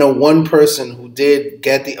 Like I know one person who did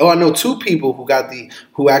get I know two people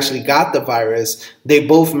who actually got the virus. They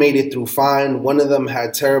both made it through fine. One of them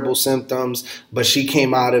had terrible symptoms, but she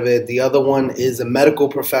came out of it. The other one is a medical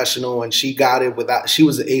professional, and she got it she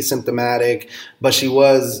was asymptomatic, but she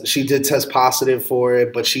did test positive for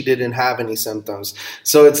it, but she didn't have any symptoms.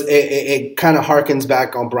 So it kind of harkens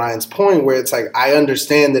back on Brian's point where it's like, like I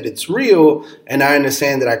understand that it's real and I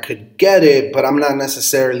understand that I could get it, but I'm not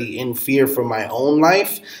necessarily in fear for my own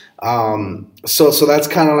life. So that's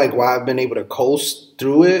kind of like why I've been able to coast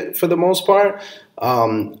through it for the most part.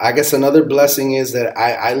 I guess another blessing is that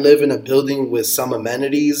I live in a building with some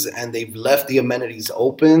amenities and they've left the amenities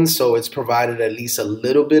open. So it's provided at least a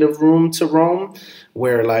little bit of room to roam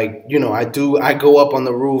where like, you know, I go up on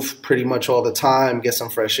the roof pretty much all the time, get some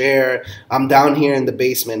fresh air. I'm down here in the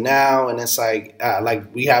basement now. And it's like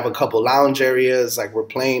we have a couple lounge areas, like we're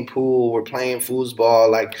playing pool, we're playing foosball,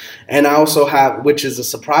 like, and I also have, which is a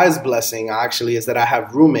surprise blessing actually, is that I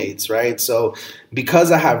have roommates, right? So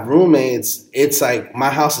because I have roommates, it's like my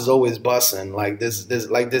house is always bussing. Like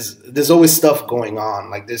there's always stuff going on.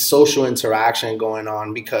 Like there's social interaction going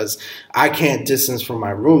on because I can't distance from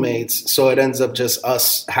my roommates. So it ends up just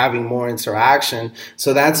us having more interaction.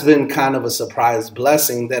 So that's been kind of a surprise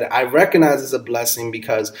blessing that I recognize as a blessing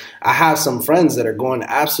because I have some friends that are going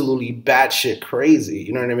absolutely batshit crazy.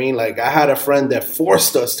 You know what I mean? Like I had a friend that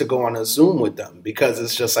forced us to go on a Zoom with them because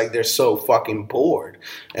it's just like they're so fucking bored.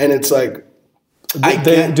 And it's like,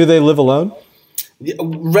 do they live alone?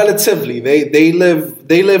 Relatively, they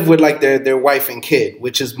live with like their wife and kid,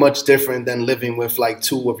 which is much different than living with like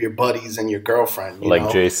two of your buddies and your girlfriend. You like know?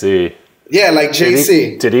 JC. Yeah, like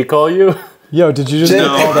JC. Did he call you? Yo, did you just get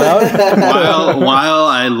called out? While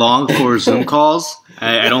I long for Zoom calls,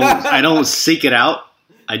 I don't seek it out.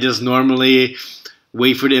 I just normally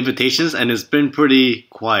wait for the invitations, and it's been pretty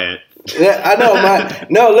quiet. Yeah, I know.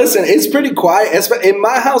 No, listen, it's pretty quiet. In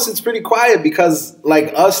my house, it's pretty quiet because,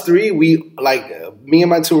 like, us three, we, like, me and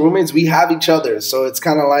my two roommates, we have each other. So it's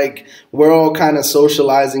kind of like we're all kind of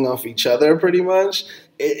socializing off each other pretty much.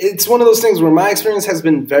 It's one of those things where my experience has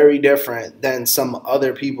been very different than some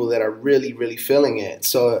other people that are really, really feeling it.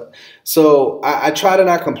 So I try to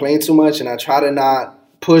not complain too much, and I try to not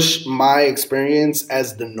push my experience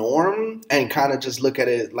as the norm and kind of just look at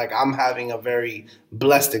it like I'm having a very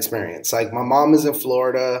blessed experience. Like my mom is in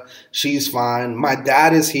Florida. She's fine. My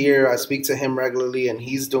dad is here. I speak to him regularly and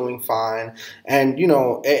he's doing fine. And, you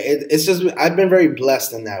know, it's just, I've been very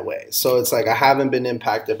blessed in that way. So it's like I haven't been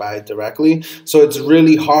impacted by it directly. So it's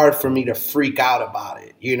really hard for me to freak out about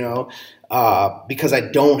it, you know? Because I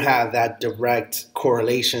don't have that direct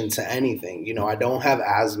correlation to anything. You know, I don't have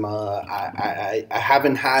asthma. I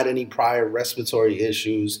haven't had any prior respiratory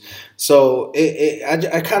issues. So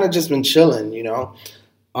I kind of just been chilling, you know.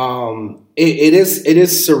 It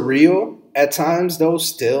is surreal at times though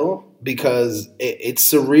still because it's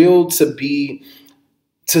surreal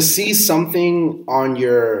to see something on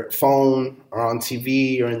your phone or on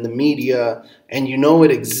TV or in the media and you know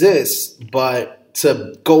it exists, but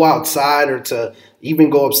to go outside or to even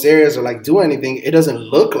go upstairs or like do anything, it doesn't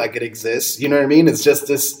look like it exists. You know what I mean? It's just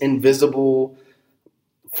this invisible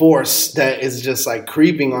force that is just like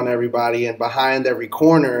creeping on everybody and behind every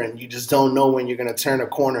corner, and you just don't know when you're going to turn a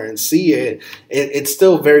corner and see it. It's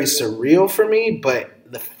still very surreal for me, but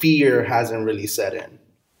the fear hasn't really set in.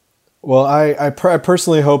 Well, I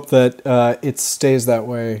personally hope that it stays that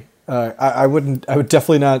way. I would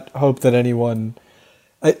definitely not hope that anyone...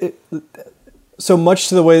 So much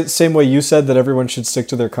to the same way you said that everyone should stick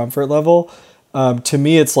to their comfort level. To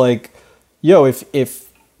me, it's like, yo, if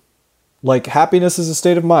like happiness is a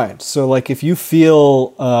state of mind. So like if you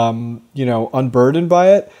feel, unburdened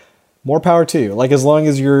by it, more power to you. Like as long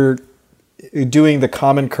as you're doing the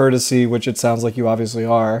common courtesy, which it sounds like you obviously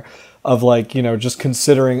are, of like, you know, just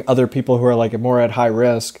considering other people who are like more at high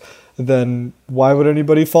risk, then why would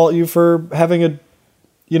anybody fault you for having a,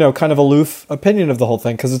 you know, kind of aloof opinion of the whole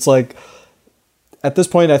thing? Because it's like, at this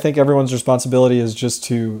point, I think everyone's responsibility is just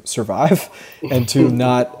to survive and to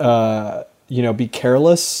not, be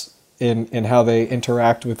careless in how they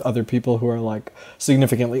interact with other people who are like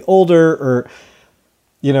significantly older or,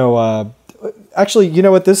 actually, you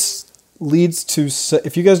know what this leads to?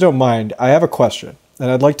 If you guys don't mind, I have a question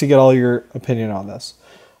and I'd like to get all your opinion on this.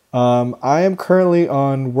 I am currently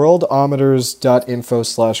on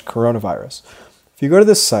worldometers.info/coronavirus. If you go to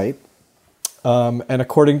this site, and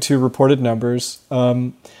according to reported numbers,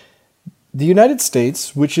 the United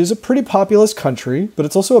States, which is a pretty populous country, but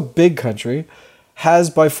it's also a big country,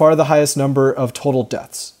 has by far the highest number of total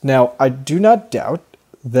deaths. Now, I do not doubt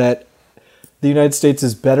that the United States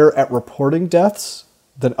is better at reporting deaths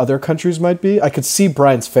than other countries might be. I could see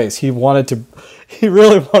Brian's face. He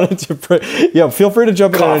really wanted to. Yeah, feel free to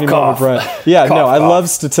jump in at any moment, Brian. Yeah, I love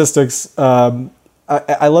statistics.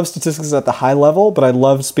 I love statistics at the high level, but I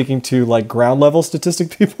love speaking to like ground level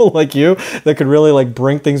statistic people like you that could really like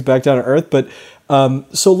bring things back down to earth. But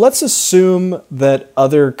so let's assume that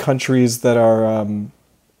other countries that are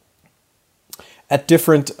at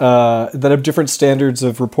different that have different standards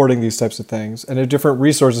of reporting these types of things and have different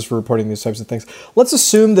resources for reporting these types of things. Let's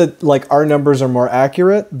assume that like our numbers are more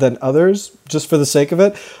accurate than others, just for the sake of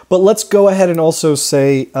it. But let's go ahead and also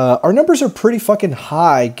say our numbers are pretty fucking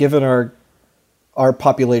high given our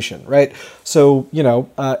population, right? So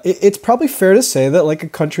it's probably fair to say that like a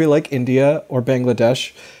country like India or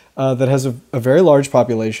Bangladesh that has a very large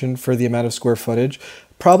population for the amount of square footage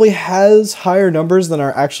probably has higher numbers than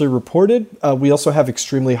are actually reported. We also have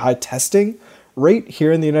extremely high testing rate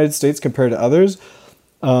here in the United States compared to others.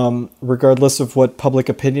 Regardless of what public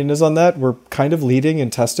opinion is on that, we're kind of leading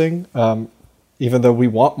in testing, even though we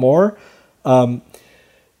want more.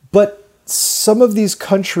 But some of these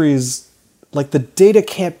countries, like the data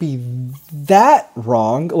can't be that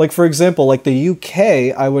wrong. Like for example, like the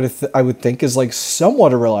UK, I would think is like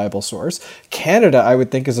somewhat a reliable source. Canada, I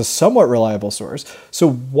would think is a somewhat reliable source. So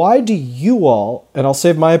why do you all, and I'll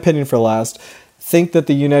save my opinion for last, think that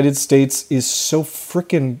the United States is so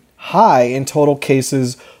freaking high in total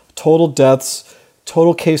cases, total deaths,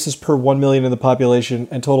 total cases per 1 million in the population,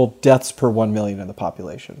 and total deaths per 1 million in the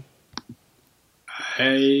population?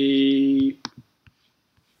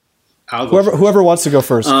 Whoever wants to go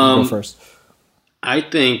first, go first. I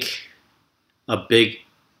think a big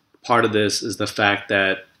part of this is the fact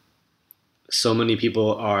that so many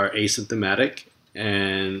people are asymptomatic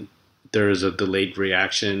and there is a delayed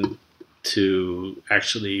reaction to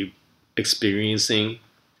actually experiencing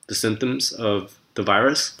the symptoms of the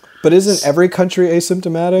virus. But isn't every country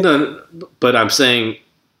asymptomatic? No, but I'm saying,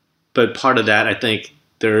 but part of that, I think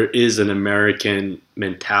there is an American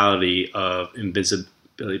mentality of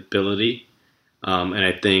invisibility. And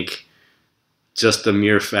I think just the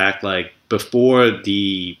mere fact, like before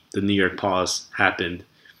the New York pause happened,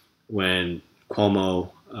 when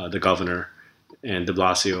Cuomo, the governor, and de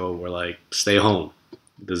Blasio were like, stay home.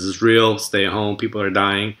 This is real. Stay at home. People are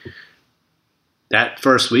dying. That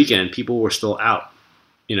first weekend, people were still out.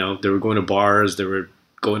 They were going to bars. They were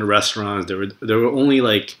going to restaurants. There were only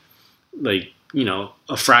like a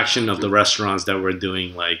fraction of the restaurants that were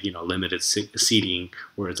doing limited seating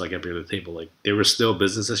where it's like every other table. Like they were still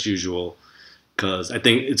business as usual. Because I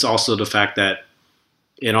think it's also the fact that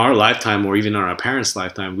in our lifetime or even in our parents'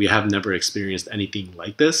 lifetime, we have never experienced anything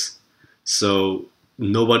like this. So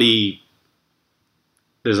there's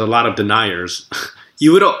a lot of deniers.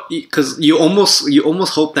 Because you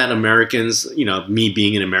almost hope that Americans, me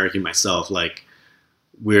being an American myself, like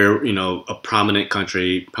we're, a prominent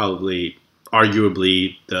country, probably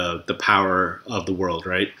arguably the power of the world,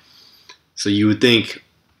 right? So you would think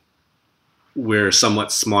we're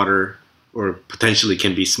somewhat smarter or potentially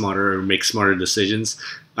can be smarter or make smarter decisions.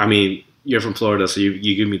 I mean, you're from Florida, so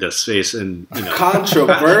you give me this face, and controversial.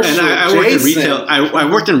 I worked in retail. I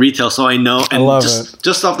worked in retail, so I know. And I love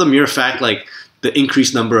just off the mere fact, like the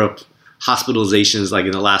increased number of hospitalizations, like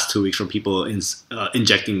in the last 2 weeks, from people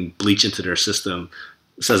injecting bleach into their system,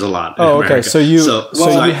 says a lot. Oh, okay. So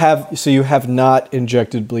you have not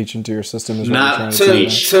injected bleach into your system, is what not you're trying to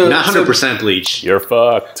bleach, say. not 100% bleach. You're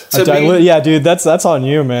fucked. Yeah, dude, that's on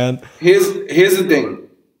you, man. Here's the thing.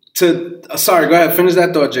 Sorry, go ahead. Finish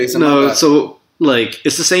that thought, Jason. No, so like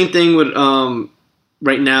it's the same thing with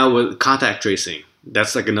right now with contact tracing.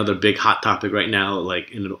 That's like another big hot topic right now.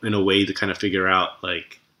 Like in a way to kind of figure out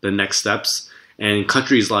like the next steps. And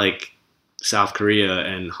countries like South Korea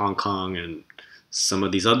and Hong Kong and some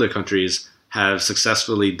of these other countries have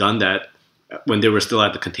successfully done that when they were still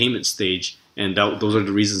at the containment stage, and those are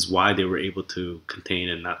the reasons why they were able to contain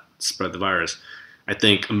and not spread the virus. I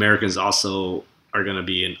think Americans also are going to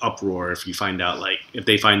be in uproar if they find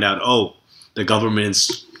out, oh, the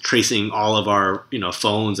government's tracing all of our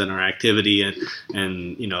phones and our activity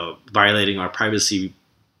and violating our privacies,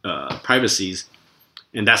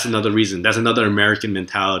 and that's another reason. That's another American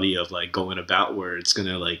mentality of like going about where it's going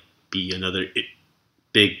to like be another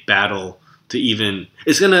big battle to even.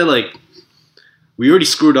 It's going to like. We already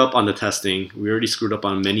screwed up on the testing. We already screwed up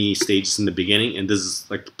on many stages in the beginning, and this is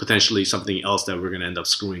like potentially something else that we're going to end up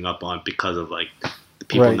screwing up on because of like the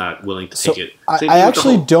people not willing to take it. I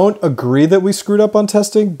actually don't agree that we screwed up on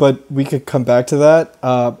testing, but we could come back to that.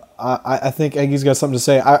 I think Eggy's got something to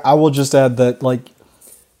say. I will just add that like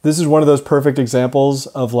this is one of those perfect examples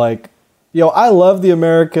of like, I love the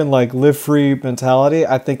American like live free mentality.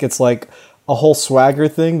 I think it's like a whole swagger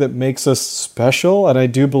thing that makes us special, and I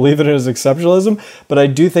do believe in it as exceptionalism, but I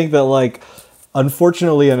do think that like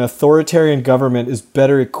unfortunately an authoritarian government is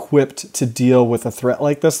better equipped to deal with a threat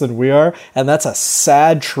like this than we are, and that's a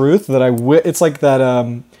sad truth that it's like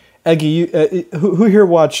that Eggy, who here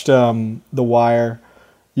watched The Wire?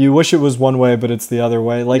 you wish it was one way, but it's the other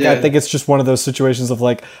way. Like, I Yeah. think it's just one of those situations of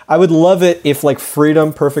like, I would love it if like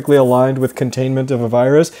freedom perfectly aligned with containment of a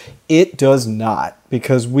virus. It does not,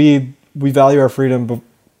 because we value our freedom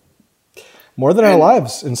more than our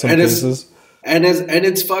lives in some cases. And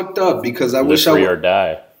it's fucked up because I Live wish free or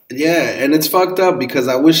die. Yeah, and it's fucked up because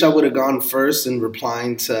I wish I would have gone first in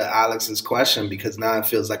replying to Alex's question, because now it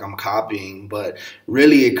feels like I'm copying. But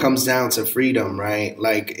really, it comes down to freedom, right?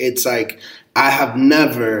 Like, it's like I have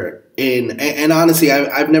never and honestly,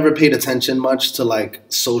 I've never paid attention much to like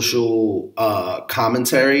social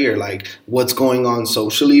commentary or like what's going on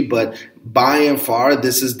socially. But by and far,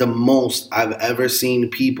 this is the most I've ever seen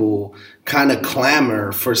people kind of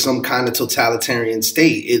clamor for some kind of totalitarian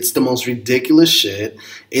state. It's the most ridiculous shit.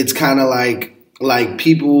 It's kind of like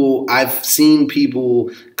people, I've seen people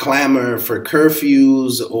clamor for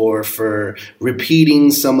curfews or for repeating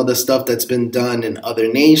some of the stuff that's been done in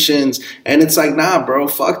other nations. And it's like, nah, bro,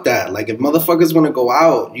 fuck that. Like, if motherfuckers want to go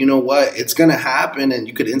out, you know what? It's going to happen, and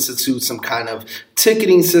you could institute some kind of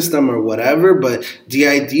ticketing system or whatever. But the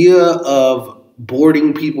idea of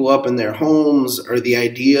boarding people up in their homes, or the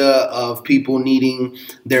idea of people needing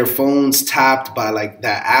their phones tapped by like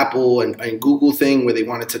that Apple and Google thing where they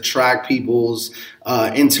wanted to track people's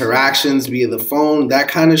interactions via the phone, that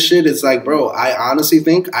kind of shit. It's like, bro, I honestly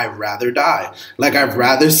think I'd rather die. Like, I'd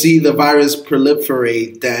rather see the virus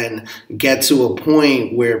proliferate than get to a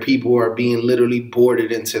point where people are being literally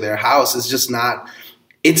boarded into their house. It's just not...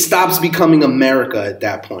 It stops becoming America at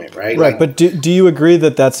that point, right? Right, like, but do you agree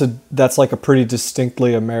that that's like a pretty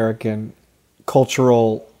distinctly American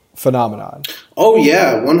cultural phenomenon? Oh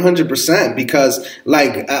yeah, 100%. Because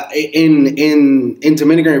like in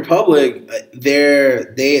Dominican Republic,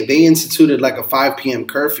 they instituted like a 5 p.m.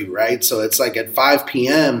 curfew, right? So it's like at 5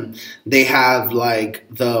 p.m. they have like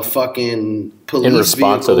the fucking police In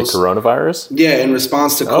response vehicles. to the coronavirus? Yeah, in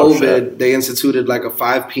response to Oh, COVID, shit. they instituted like a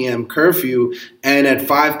 5 p.m. curfew. And at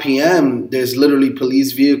 5 p.m., there's literally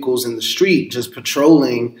police vehicles in the street just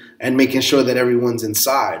patrolling and making sure that everyone's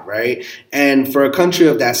inside, right? And for a country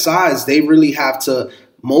of that size, they really have to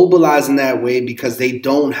mobilize in that way because they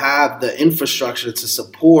don't have the infrastructure to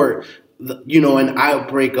support an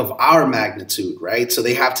outbreak of our magnitude, right? So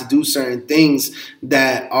they have to do certain things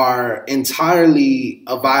that are entirely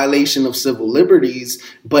a violation of civil liberties,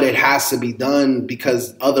 but it has to be done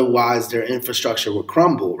because otherwise their infrastructure will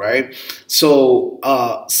crumble, right? So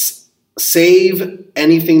save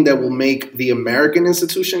anything that will make the American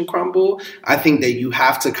institution crumble. I think that you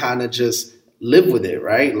have to kind of just live with it,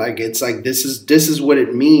 right? Like, it's like, this is what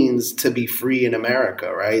it means to be free in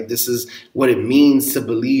America, right? This is what it means to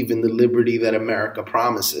believe in the liberty that America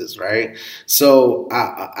promises, right? So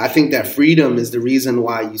I think that freedom is the reason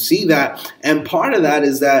why you see that. And part of that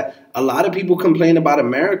is that a lot of people complain about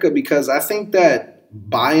America because I think that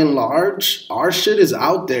by and large, our shit is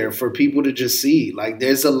out there for people to just see. Like,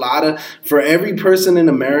 there's a lot of, for every person in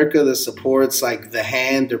America that supports like the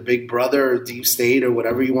Hand or Big Brother or Deep State or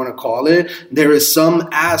whatever you want to call it, there is some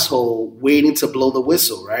asshole waiting to blow the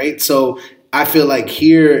whistle, right? So I feel like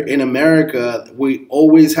here in America, we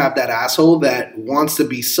always have that asshole that wants to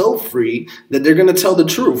be so free that they're going to tell the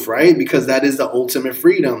truth, right? Because that is the ultimate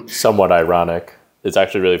freedom. Somewhat ironic. It's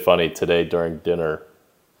actually really funny. Today during dinner,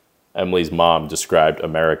 Emily's mom described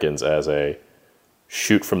Americans as a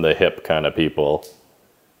shoot from the hip kind of people.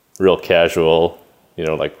 Real casual,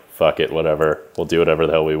 like, fuck it, whatever. We'll do whatever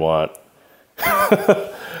the hell we want.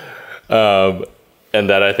 And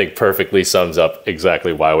that, I think, perfectly sums up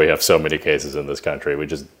exactly why we have so many cases in this country. We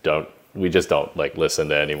just don't like listen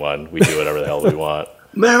to anyone. We do whatever the hell we want.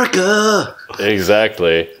 America!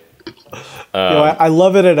 Exactly. I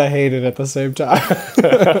love it and I hate it at the same time.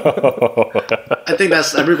 I think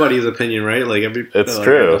that's everybody's opinion, right? Like, It's like,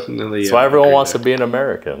 true. definitely, That's why everyone agree wants to with be an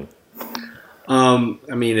American. that.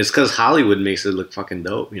 I mean, it's because Hollywood makes it look fucking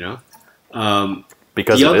dope, Because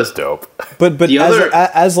The it other- is dope. But The as, other-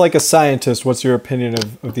 as like a scientist, what's your opinion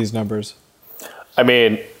of these numbers? I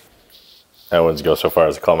mean, I wouldn't go so far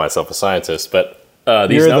as to call myself a scientist, but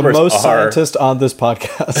these You're the numbers most are... scientist on this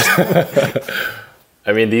podcast.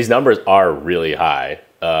 I mean, these numbers are really high.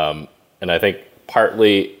 And I think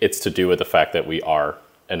partly it's to do with the fact that we are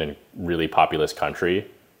a really populous country,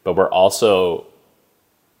 but we're also,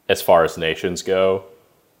 as far as nations go,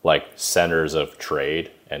 like centers of trade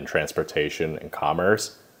and transportation and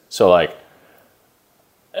commerce. So like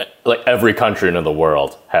every country in the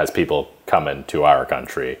world has people coming to our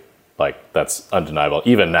country. Like, that's undeniable.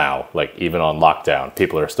 Even now, like, even on lockdown,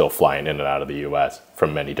 people are still flying in and out of the US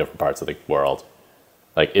from many different parts of the world.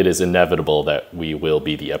 Like, it is inevitable that we will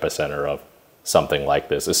be the epicenter of something like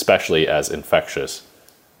this, especially as infectious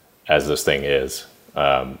as this thing is.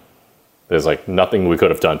 There's like nothing we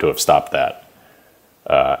could have done to have stopped that.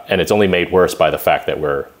 And it's only made worse by the fact that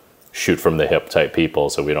we're shoot from the hip type people,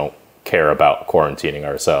 so we don't care about quarantining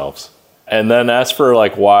ourselves. And then as for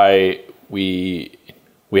like why we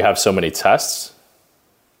have so many tests,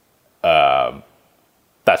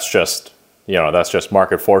 that's just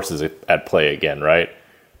market forces at play again, right?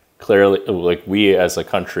 Clearly, like we as a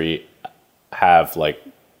country have like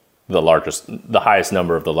the highest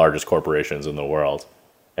number of the largest corporations in the world,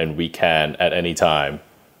 and we can at any time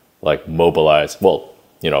like mobilize,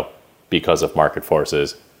 because of market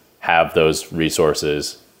forces, have those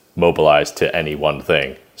resources mobilized to any one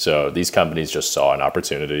thing. So these companies just saw an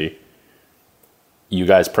opportunity. You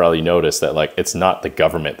guys probably noticed that like it's not the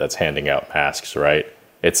government that's handing out masks, right?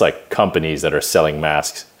 It's like companies that are selling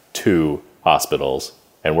masks to hospitals.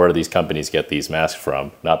 And where do these companies get these masks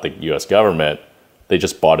from? Not the US government. They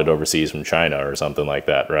just bought it overseas from China or something like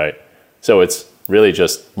that, right? So it's really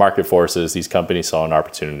just market forces. These companies saw an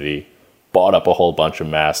opportunity, bought up a whole bunch of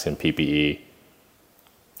masks and PPE,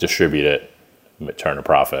 distribute it, turn a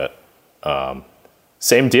profit.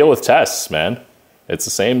 Same deal with tests, man. It's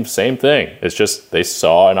the same thing. It's just they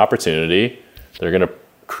saw an opportunity. They're going to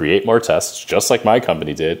create more tests, just like my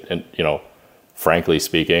company did. And, frankly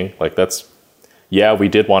speaking, like we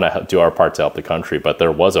did want to do our part to help the country, but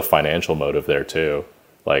there was a financial motive there too.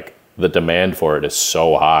 Like the demand for it is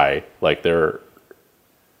so high. Like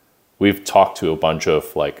we've talked to a bunch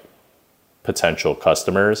of like potential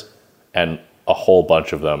customers, and a whole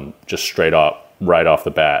bunch of them just straight up, right off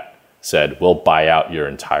the bat, said, we'll buy out your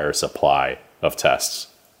entire supply of tests.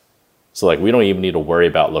 So like we don't even need to worry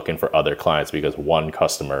about looking for other clients because one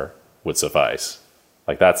customer would suffice.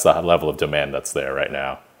 Like that's the level of demand that's there right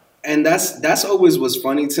now. And that's always what's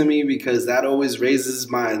funny to me, because that always raises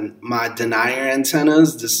my denier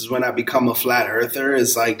antennas. This is when I become a flat earther.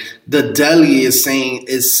 It's like the deli is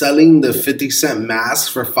selling the 50-cent masks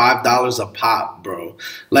for $5 a pop, bro.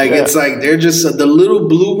 Like It's like they're just the little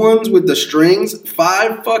blue ones with the strings,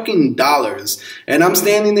 $5 and I'm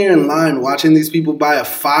standing there in line watching these people buy a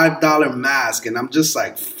 $5 mask, and I'm just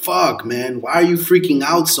like, fuck, man, why are you freaking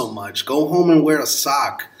out so much? Go home and wear a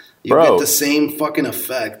sock. You get the same fucking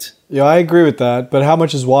effect. Yeah, I agree with that. But how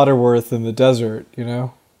much is water worth in the desert,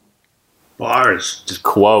 Bars. Just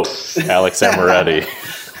quote Alex Amoretti.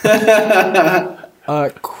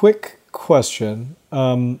 Quick question.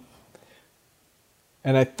 And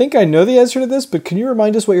I think I know the answer to this, but can you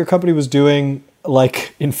remind us what your company was doing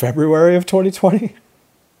like in February of 2020,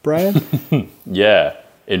 Brian? Yeah.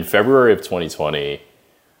 In February of 2020,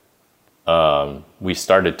 we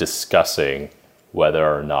started discussing whether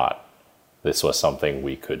or not this was something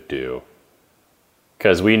we could do.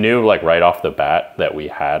 Because we knew like right off the bat that we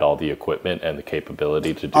had all the equipment and the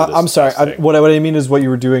capability to do this. I'm sorry. What I mean is what you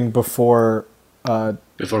were doing before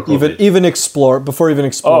COVID. even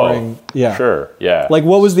exploring. Yeah. Sure. Yeah. Like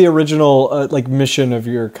what was the original mission of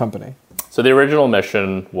your company? So the original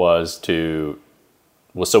mission was so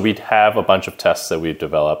we'd have a bunch of tests that we've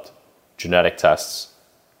developed, genetic tests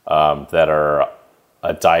that are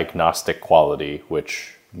a diagnostic quality,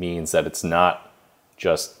 which means that it's not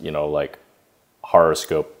just, like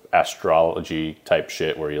horoscope astrology type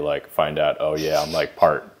shit where you like find out, oh yeah,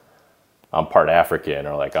 I'm part African,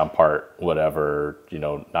 or like I'm part whatever,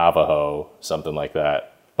 Navajo, something like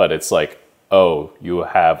that. But it's like, oh, you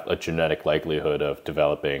have a genetic likelihood of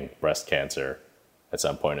developing breast cancer at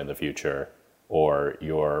some point in the future, or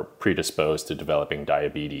you're predisposed to developing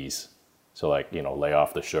diabetes. So like, lay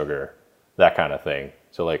off the sugar, that kind of thing.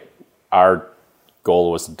 So like our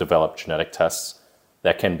goal was to develop genetic tests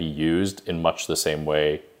that can be used in much the same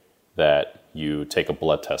way that you take a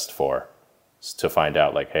blood test for, to find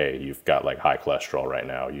out like, hey, you've got like high cholesterol right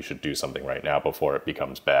now. You should do something right now before it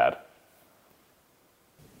becomes bad.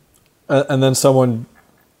 And then someone,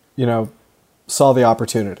 saw the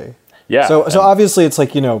opportunity. Yeah. So obviously it's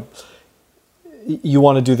like, you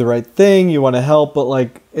want to do the right thing, you want to help, but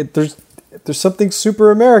like there's something super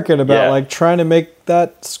American about like trying to make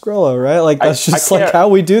that Skrilla, right? Like that's just like how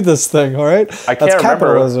we do this thing, all right? That's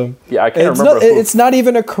capitalism. I can't remember. It's not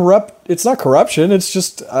even it's not corruption. It's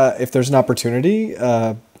just if there's an opportunity,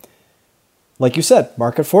 like you said,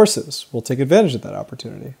 market forces will take advantage of that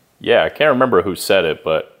opportunity. Yeah, I can't remember who said it,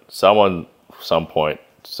 but someone at some point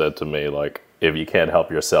said to me, like, if you can't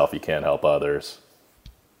help yourself, you can't help others.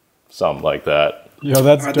 Something like that.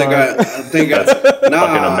 That's I think that's fucking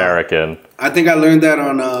American. I think I learned that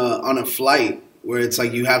on a flight where it's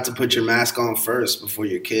like you have to put your mask on first before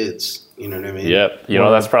your kids. You know what I mean? Yep.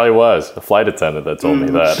 That's probably was a flight attendant that told me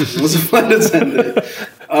that. It was a flight attendant.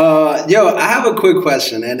 I have a quick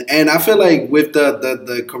question, and I feel like with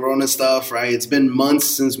the Corona stuff, right? It's been months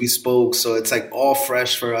since we spoke, so it's like all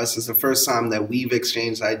fresh for us. It's the first time that we've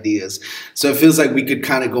exchanged ideas, so it feels like we could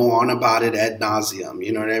kind of go on about it ad nauseum.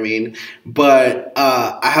 You know what I mean? But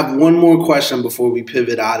I have one more question before we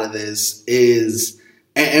pivot out of this.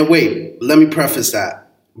 And wait, let me preface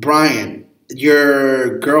that, Brian.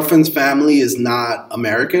 Your girlfriend's family is not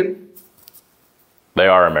American? They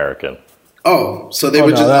are American. Oh, so they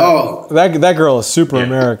were that girl is super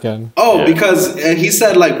American. Oh, yeah. Because he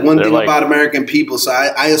said like one thing about American people, so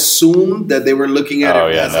I assumed that they were looking at her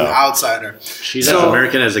as an outsider. She's as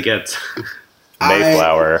American as it gets.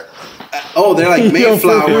 Mayflower. They're like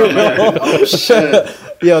Mayflower American. Oh shit.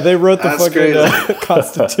 Yeah, they wrote the fucking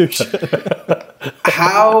Constitution.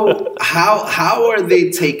 How are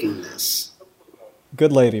they taking this?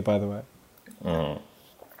 Good lady, by the way.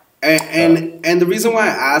 And the reason why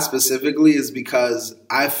I asked specifically is because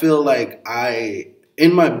I feel like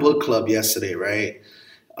in my book club yesterday, right?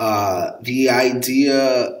 The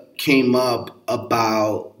idea came up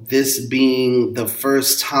about this being the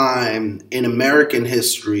first time in American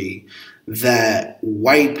history that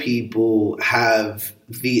white people have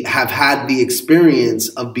had the experience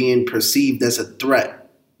of being perceived as a threat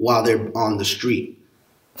while they're on the street.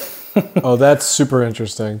 Oh, that's super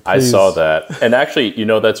interesting. Please. I saw that. And actually,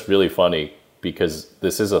 that's really funny because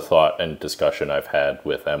this is a thought and discussion I've had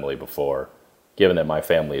with Emily before, given that my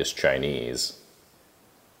family is Chinese.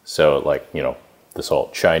 So, this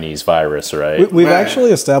whole Chinese virus, right? We've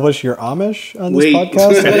actually established you're Amish on this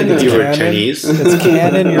podcast. I didn't think you were Chinese. It's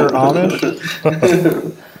canon, you're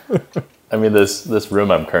Amish. I mean, this room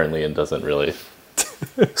I'm currently in doesn't really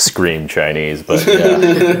scream Chinese, but yeah.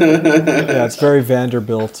 Yeah, it's very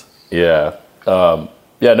Vanderbilt. Yeah. So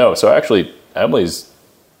actually, Emily's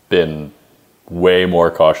been way more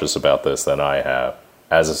cautious about this than I have,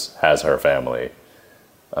 as has her family.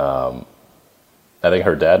 I think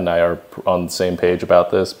her dad and I are on the same page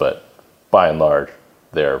about this, but by and large,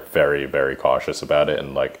 they're very, very cautious about it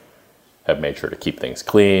and have made sure to keep things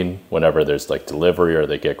clean. Whenever there's delivery or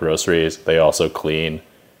they get groceries, they also clean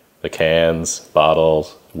the cans,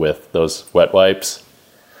 bottles with those wet wipes.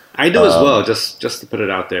 I do as well, just to put it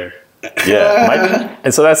out there. Yeah,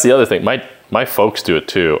 and so that's the other thing. My folks do it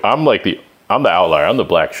too. I'm the outlier. I'm the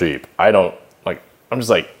black sheep. I don't I'm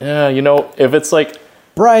just if it's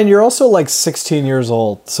Brian, you're also 16 years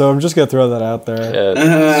old, so I'm just gonna throw that out there.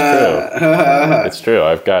 Yeah, it's true.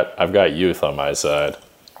 I've got youth on my side.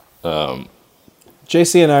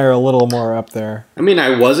 JC and I are a little more up there. I mean,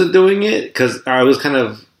 I wasn't doing it because I was kind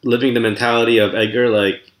of living the mentality of Edgar,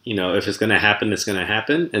 if it's gonna happen, it's gonna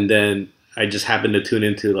happen, and then I just happened to tune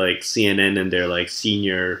into CNN and their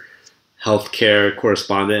senior healthcare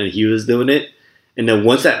correspondent, and he was doing it. And then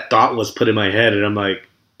once that thought was put in my head, and I'm like,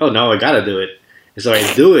 oh no, I gotta do it. And so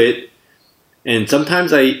I do it, and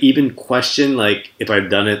sometimes I even question if I've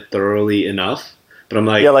done it thoroughly enough. But I'm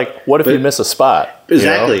what if you miss a spot?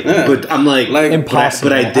 Exactly. Yeah. But I'm impossible.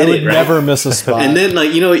 But I did it. Right? Never miss a spot. And then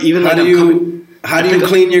even how do you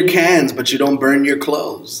clean your cans, but you don't burn your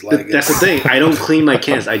clothes? That's the thing. I don't clean my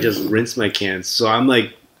cans. I just rinse my cans. So I'm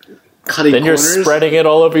cutting. Then corners. You're spreading it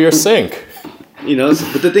all over your sink.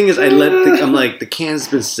 But the thing is, the can's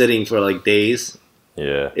been sitting for days.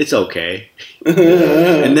 Yeah, it's okay.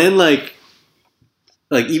 And then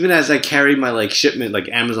even as I carry my shipment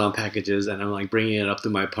Amazon packages, and I'm bringing it up to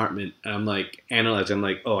my apartment, and I'm analyzing.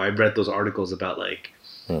 I'm I read those articles about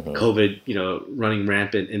COVID, running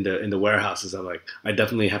rampant in the warehouses. I'm I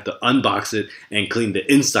definitely have to unbox it and clean the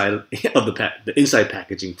inside of the inside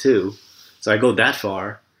packaging too. So I go that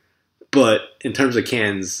far. But in terms of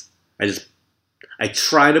cans, I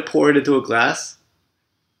try to pour it into a glass,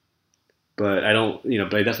 but I don't.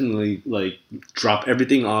 But I definitely drop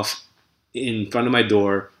everything off in front of my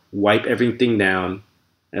door, wipe everything down,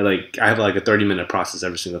 and I have a 30-minute process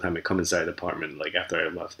every single time I come inside the apartment. After I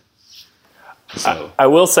left. So I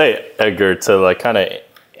will say, Edgar, to kind of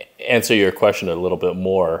answer your question a little bit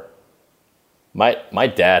more. My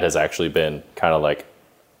dad has actually been kind of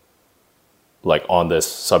on this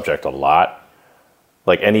subject a lot.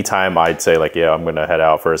 Anytime I'd say I'm going to head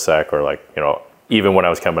out for a sec, or even when I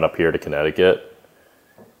was coming up here to Connecticut,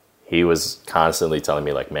 he was constantly telling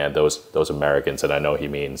me man, those Americans, and I know he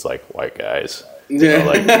means white guys,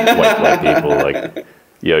 white people,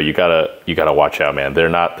 you gotta watch out, man. They're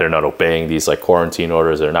not obeying these quarantine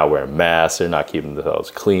orders. They're not wearing masks. They're not keeping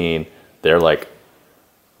themselves clean. They're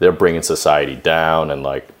bringing society down, and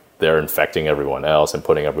they're infecting everyone else and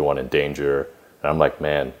putting everyone in danger. And I'm like,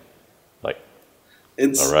 man, like,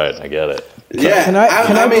 It's all right, I get it. yeah. Can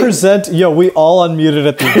I present? We all unmuted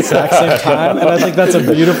at the exact same time, and I think that's a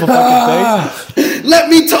beautiful fucking thing. Let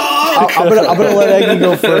me talk. I'm gonna let Aggie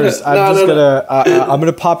go first. I'm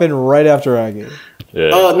gonna pop in right after Aggie.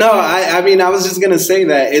 Yeah. Oh no, I mean I was just gonna say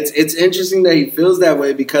that it's interesting that he feels that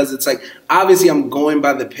way because it's like obviously I'm going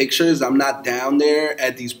by the pictures. I'm not down there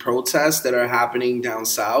at these protests that are happening down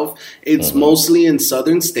south. It's mostly in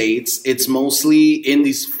southern states. It's mostly in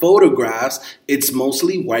these photographs. It's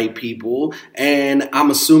mostly white people, and I'm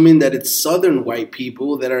assuming that it's southern white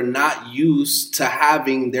people that are not used to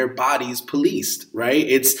having their bodies policed. Right?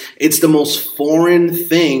 It's the most foreign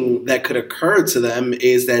thing that could occur to them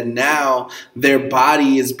is that now their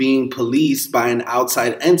body is being policed by an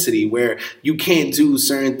outside entity where you can't do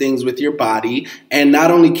certain things with your body. And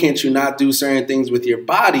not only can't you not do certain things with your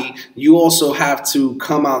body, you also have to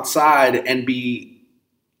come outside and be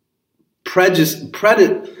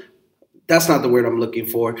that's not the word I'm looking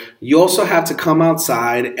for. You also have to come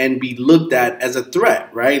outside and be looked at as a threat,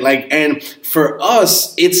 right? Like, and for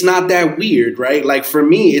us, it's not that weird, right? Like for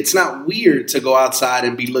me, it's not weird to go outside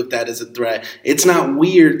and be looked at as a threat. It's not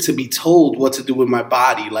weird to be told what to do with my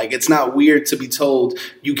body. Like, it's not weird to be told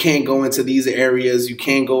you can't go into these areas, you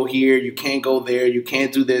can't go here, you can't go there, you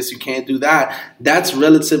can't do this, you can't do that. That's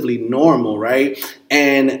relatively normal, right?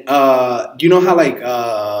 And you know how like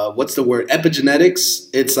what's the word? Epigenetics.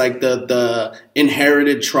 It's like the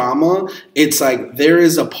inherited trauma. It's like there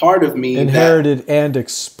is a part of me inherited and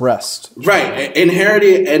expressed. Right,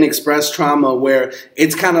 inherited and expressed trauma where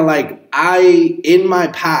it's kind of like my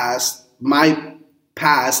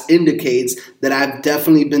past indicates that I've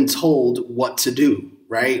definitely been told what to do.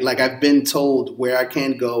 Right? Like I've been told where I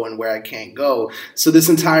can go and where I can't go. So this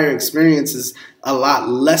entire experience is a lot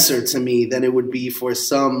lesser to me than it would be for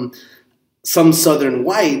some Southern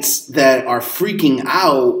whites that are freaking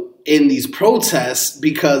out in these protests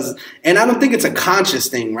because, and I don't think it's a conscious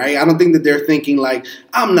thing, right? I don't think that they're thinking like,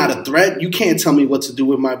 I'm not a threat. You can't tell me what to do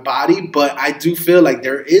with my body. But I do feel like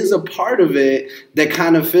there is a part of it that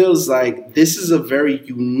kind of feels like this is a very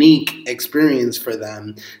unique experience for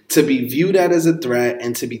them to be viewed at as a threat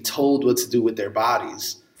and to be told what to do with their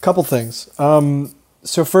bodies. Couple things.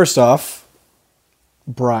 So first off,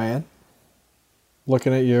 Brian,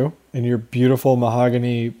 looking at you in your beautiful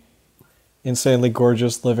mahogany, insanely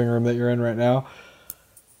gorgeous living room that you're in right now.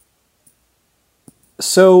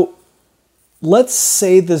 So let's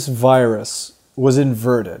say this virus was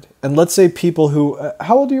inverted. And let's say people who...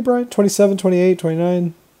 how old are you, Brian? 27, 28,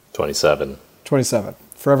 29? 27. 27.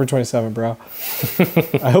 Forever 27, bro.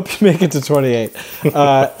 I hope you make it to 28.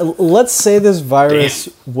 Let's say this virus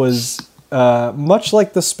was... much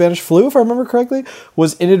like the Spanish flu, if I remember correctly,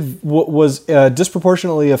 was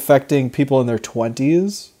disproportionately affecting people in their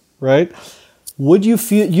 20s, right? Would you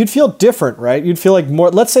feel, you'd feel different, right? You'd feel like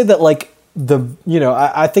more, let's say that like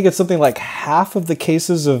I think it's something like half of the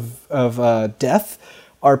cases of death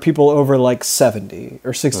are people over like 70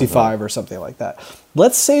 or 65 or something like that.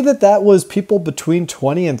 Let's say that was people between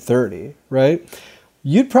 20 and 30, right?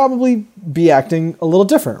 You'd probably be acting a little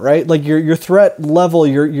different, right? Like your threat level,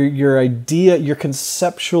 your idea, your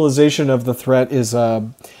conceptualization of the threat is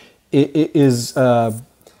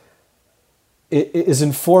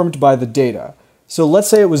informed by the data. So let's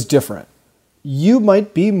say it was different. You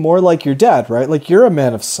might be more like your dad, right? Like you're a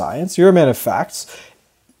man of science, you're a man of facts.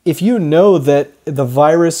 If you know that the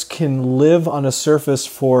virus can live on a surface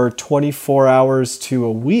for 24 hours to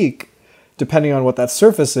a week, depending on what that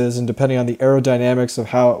surface is and depending on the aerodynamics of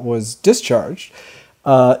how it was discharged,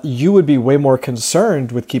 you would be way more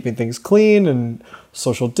concerned with keeping things clean and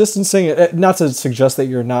social distancing. Not to suggest that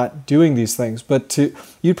you're not doing these things, but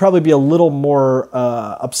you'd probably be a little more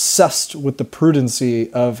obsessed with the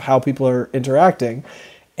prudency of how people are interacting.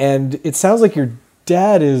 And it sounds like your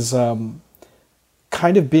dad is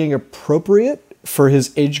kind of being appropriate for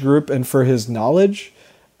his age group and for his knowledge.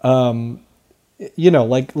 Like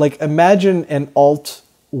imagine an alt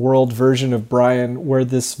world version of Brian where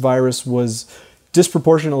this virus was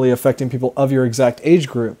disproportionately affecting people of your exact age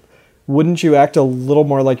group. Wouldn't you act a little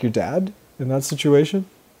more like your dad in that situation?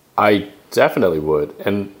 I definitely would.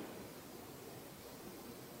 And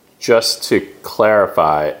just to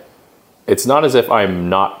clarify, it's not as if I'm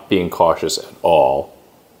not being cautious at all.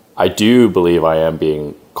 I do believe I am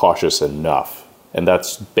being cautious enough. And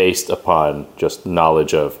that's based upon just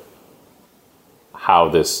knowledge of how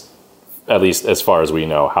this, at least as far as we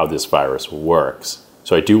know, how this virus works.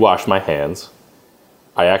 So I do wash my hands.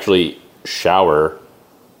 I actually shower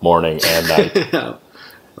morning and night.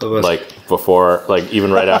 Like before, like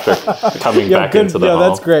even right after coming back into the home.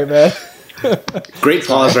 That's great, man. Great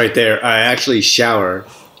pause right there. I actually shower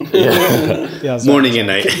Yeah, sorry. morning and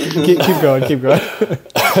night. Keep going.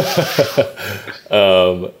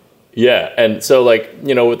 Yeah, and so like,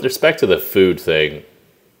 you know, with respect to the food thing,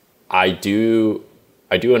 I do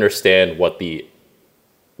understand what the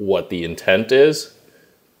intent is,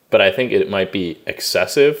 but I think it might be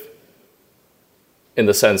excessive in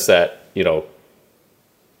the sense that, you know,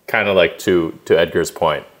 kind of like to Edgar's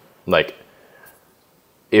point, like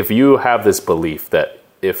if you have this belief that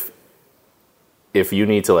if you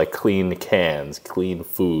need to like clean cans, clean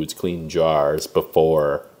foods, clean jars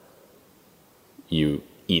before you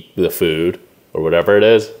eat the food or whatever it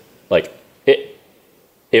is, like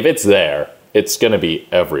if it's there, it's going to be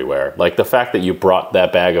everywhere. Like the fact that you brought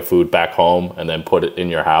that bag of food back home and then put it in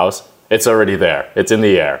your house, it's already there. It's in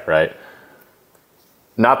the air, right?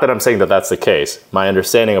 Not that I'm saying that that's the case. My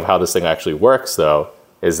understanding of how this thing actually works, though,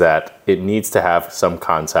 is that it needs to have some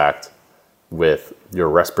contact with your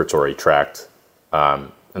respiratory tract.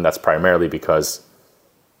 And that's primarily because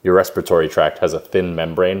your respiratory tract has a thin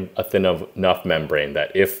enough membrane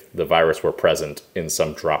that if the virus were present in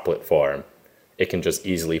some droplet form, it can just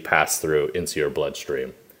easily pass through into your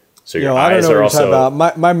bloodstream. So your I don't eyes know are what you're talking also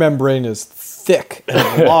about. My membrane is thick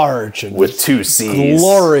and large and with 2 C's.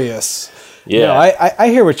 glorious. Yeah. No, I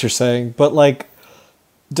hear what you're saying, but like,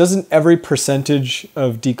 doesn't every percentage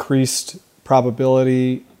of decreased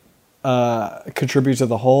probability contribute to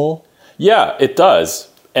the whole? Yeah, it does.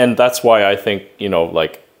 And that's why I think, you know,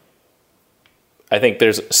 like, I think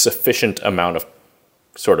there's a sufficient amount of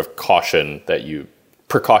sort of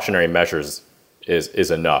precautionary measures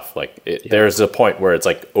is enough. Like, there's a point where it's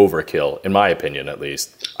like overkill, in my opinion, at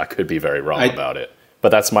least. I could be very wrong about it, but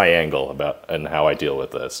that's my angle about and how I deal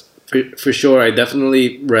with this. For sure, I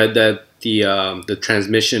definitely read that the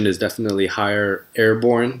transmission is definitely higher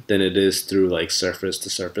airborne than it is through like surface to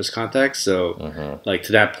surface contact. So, like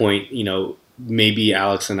to that point, you know, maybe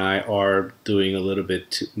Alex and I are doing a little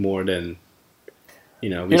bit more than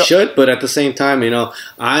we should. But at the same time,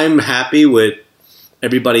 I'm happy with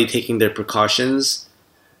everybody taking their precautions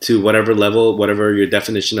to whatever level, whatever your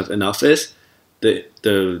definition of enough is.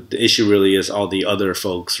 The issue really is all the other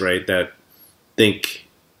folks, right, that think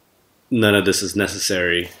none of this is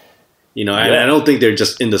necessary. I don't think they're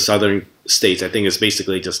just in the southern states. I think it's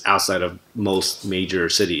basically just outside of most major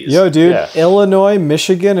cities. Yo, dude, Illinois,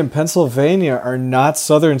 Michigan, and Pennsylvania are not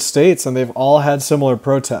southern states, and they've all had similar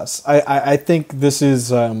protests. I think this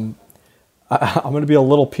is... I'm going to be a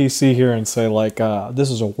little PC here and say, like,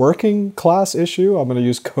 this is a working class issue. I'm going to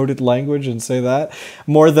use coded language and say that,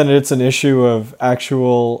 more than it's an issue of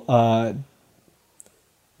actual...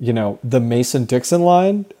 the Mason-Dixon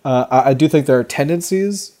line. I do think there are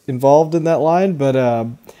tendencies involved in that line, but,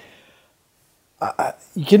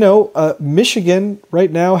 Michigan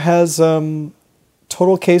right now has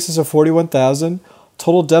total cases of 41,000,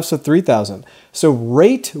 total deaths of 3,000. So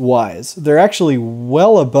rate-wise, they're actually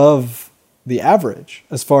well above the average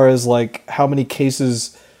as far as, like, how many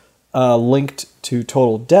cases linked to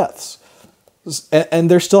total deaths. And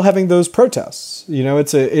they're still having those protests.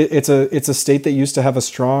 It's a state that used to have a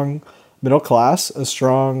strong middle class, a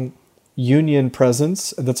strong union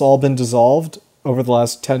presence that's all been dissolved over the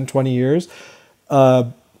last 10, 20 years.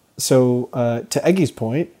 So to Eggy's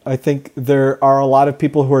point, I think there are a lot of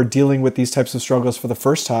people who are dealing with these types of struggles for the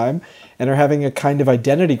first time and are having a kind of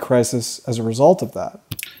identity crisis as a result of that.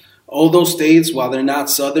 All those states, while they're not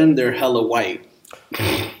southern, they're hella white.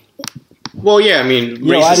 Well, yeah, I mean,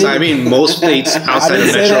 racist. Most states outside of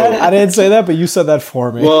Metro. I didn't say that, but you said that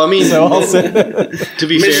for me. Well, I mean, so I'll say that. To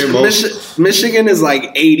be fair, Michigan is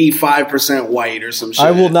like 85% white or some shit.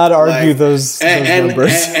 I will not argue those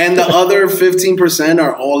numbers. And the other 15%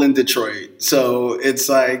 are all in Detroit. So it's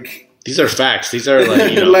like... These are facts. These are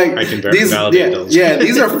like, I can validate those. Yeah,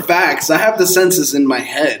 these are facts. I have the census in my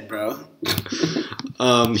head, bro.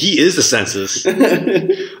 He is the census.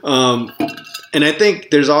 And I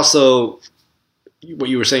think there's also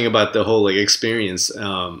what you were saying about the whole like experience.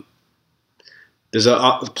 There's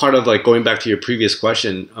a part of like going back to your previous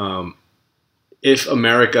question. If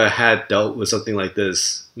America had dealt with something like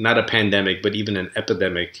this, not a pandemic, but even an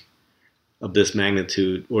epidemic of this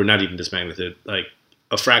magnitude, or not even this magnitude, like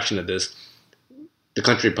a fraction of this, the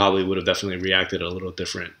country probably would have definitely reacted a little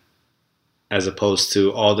different, as opposed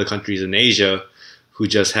to all the countries in Asia who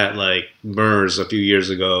just had like MERS a few years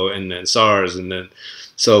ago, and then SARS, and then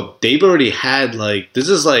so they've already had like this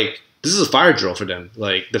is a fire drill for them.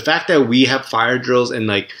 Like the fact that we have fire drills and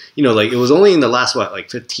like it was only in the last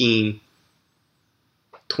 15,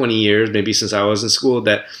 20 years maybe since I was in school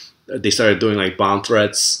that they started doing like bomb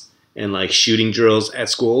threats and like shooting drills at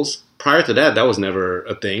schools. prior to that was never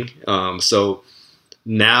a thing. So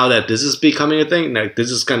now that this is becoming a thing, like this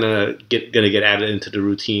is gonna get added into the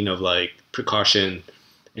routine of like precaution.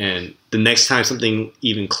 And the next time something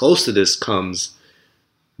even close to this comes,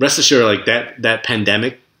 rest assured, like that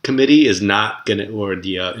pandemic committee is not gonna, or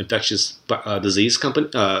the infectious disease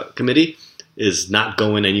committee is not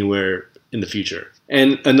going anywhere in the future.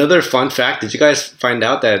 And another fun fact: did you guys find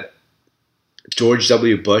out that George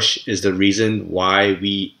W. Bush is the reason why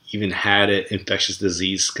we even had an infectious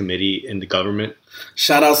disease committee in the government?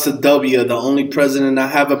 Shout outs to W, the only president I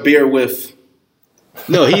have a beer with.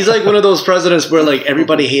 No, he's like one of those presidents where like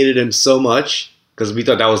everybody hated him so much because we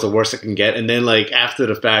thought that was the worst it can get, and then like after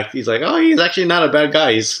the fact, he's like, oh, he's actually not a bad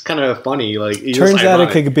guy. He's kind of funny. Like turns out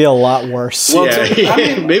it could be a lot worse. Well, yeah,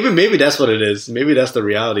 I mean, maybe that's what it is. Maybe that's the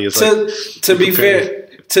reality. It's to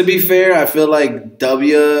be fair, I feel like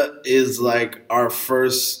W is like our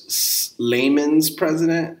first layman's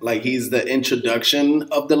president. Like he's the introduction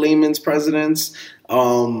of the layman's presidents.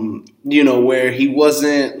 Where he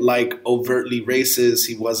wasn't like overtly racist,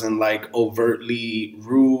 he wasn't like overtly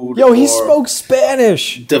rude. Yo, he spoke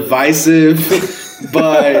Spanish. Divisive,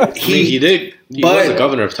 but he did. He was the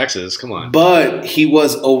governor of Texas. Come on, but he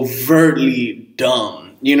was overtly dumb.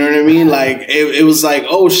 You know what I mean? Like it was like,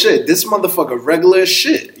 oh shit, this motherfucker regular as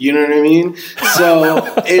shit. You know what I mean?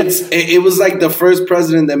 So it was like the first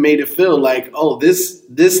president that made it feel like, oh, this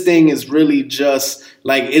thing is really just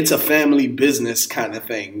like it's a family business kind of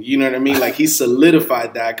thing. You know what I mean? Like he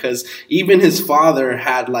solidified that because even his father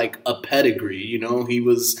had like a pedigree. You know, he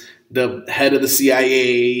was the head of the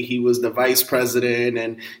CIA, he was the vice president,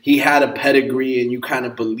 and he had a pedigree, and you kind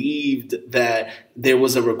of believed that there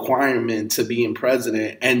was a requirement to being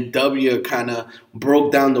president. And W kind of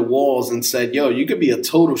broke down the walls and said, yo, you could be a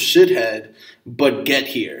total shithead, but get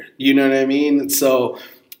here. You know what I mean? So...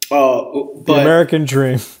 the American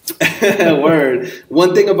dream. Word.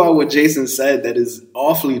 One thing about what Jason said that is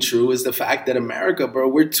awfully true is the fact that America, bro,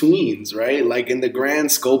 we're tweens, right? Like in the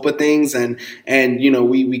grand scope of things, and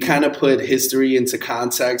we kind of put history into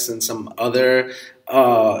context and some other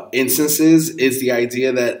instances is the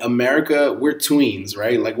idea that America, we're tweens,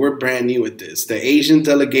 right? Like we're brand new at this. The Asian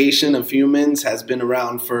delegation of humans has been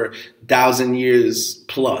around for 1,000 years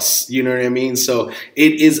plus, you know what I mean? So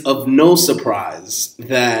it is of no surprise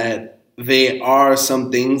that there are some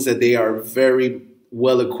things that they are very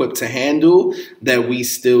well equipped to handle that we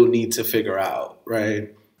still need to figure out,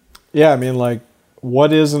 right? Yeah, I mean, like,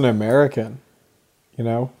 what is an American? You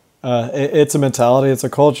know? It's a mentality, it's a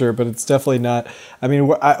culture, but it's definitely not. I mean,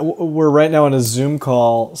 we're right now on a Zoom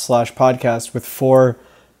call / podcast with 4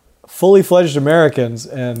 fully fledged Americans,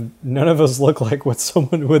 and none of us look like what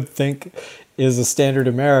someone would think is a standard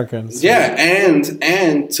American. So. Yeah,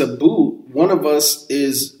 and to boot, one of us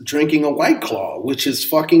is drinking a White Claw, which is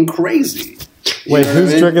fucking crazy. Wait,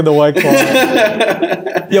 who's drinking the White Claw?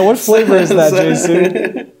 Yeah, what flavor is that,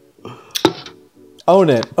 Jason?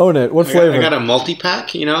 Own it. What flavor? I got a multi-pack,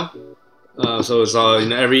 so it's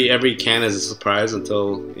all, every can is a surprise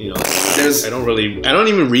until, I don't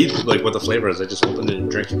even read like what the flavor is. I just open it and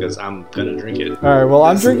drink it because I'm gonna drink it. All right, well,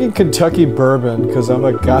 I'm drinking Kentucky bourbon because I'm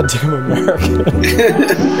a goddamn American.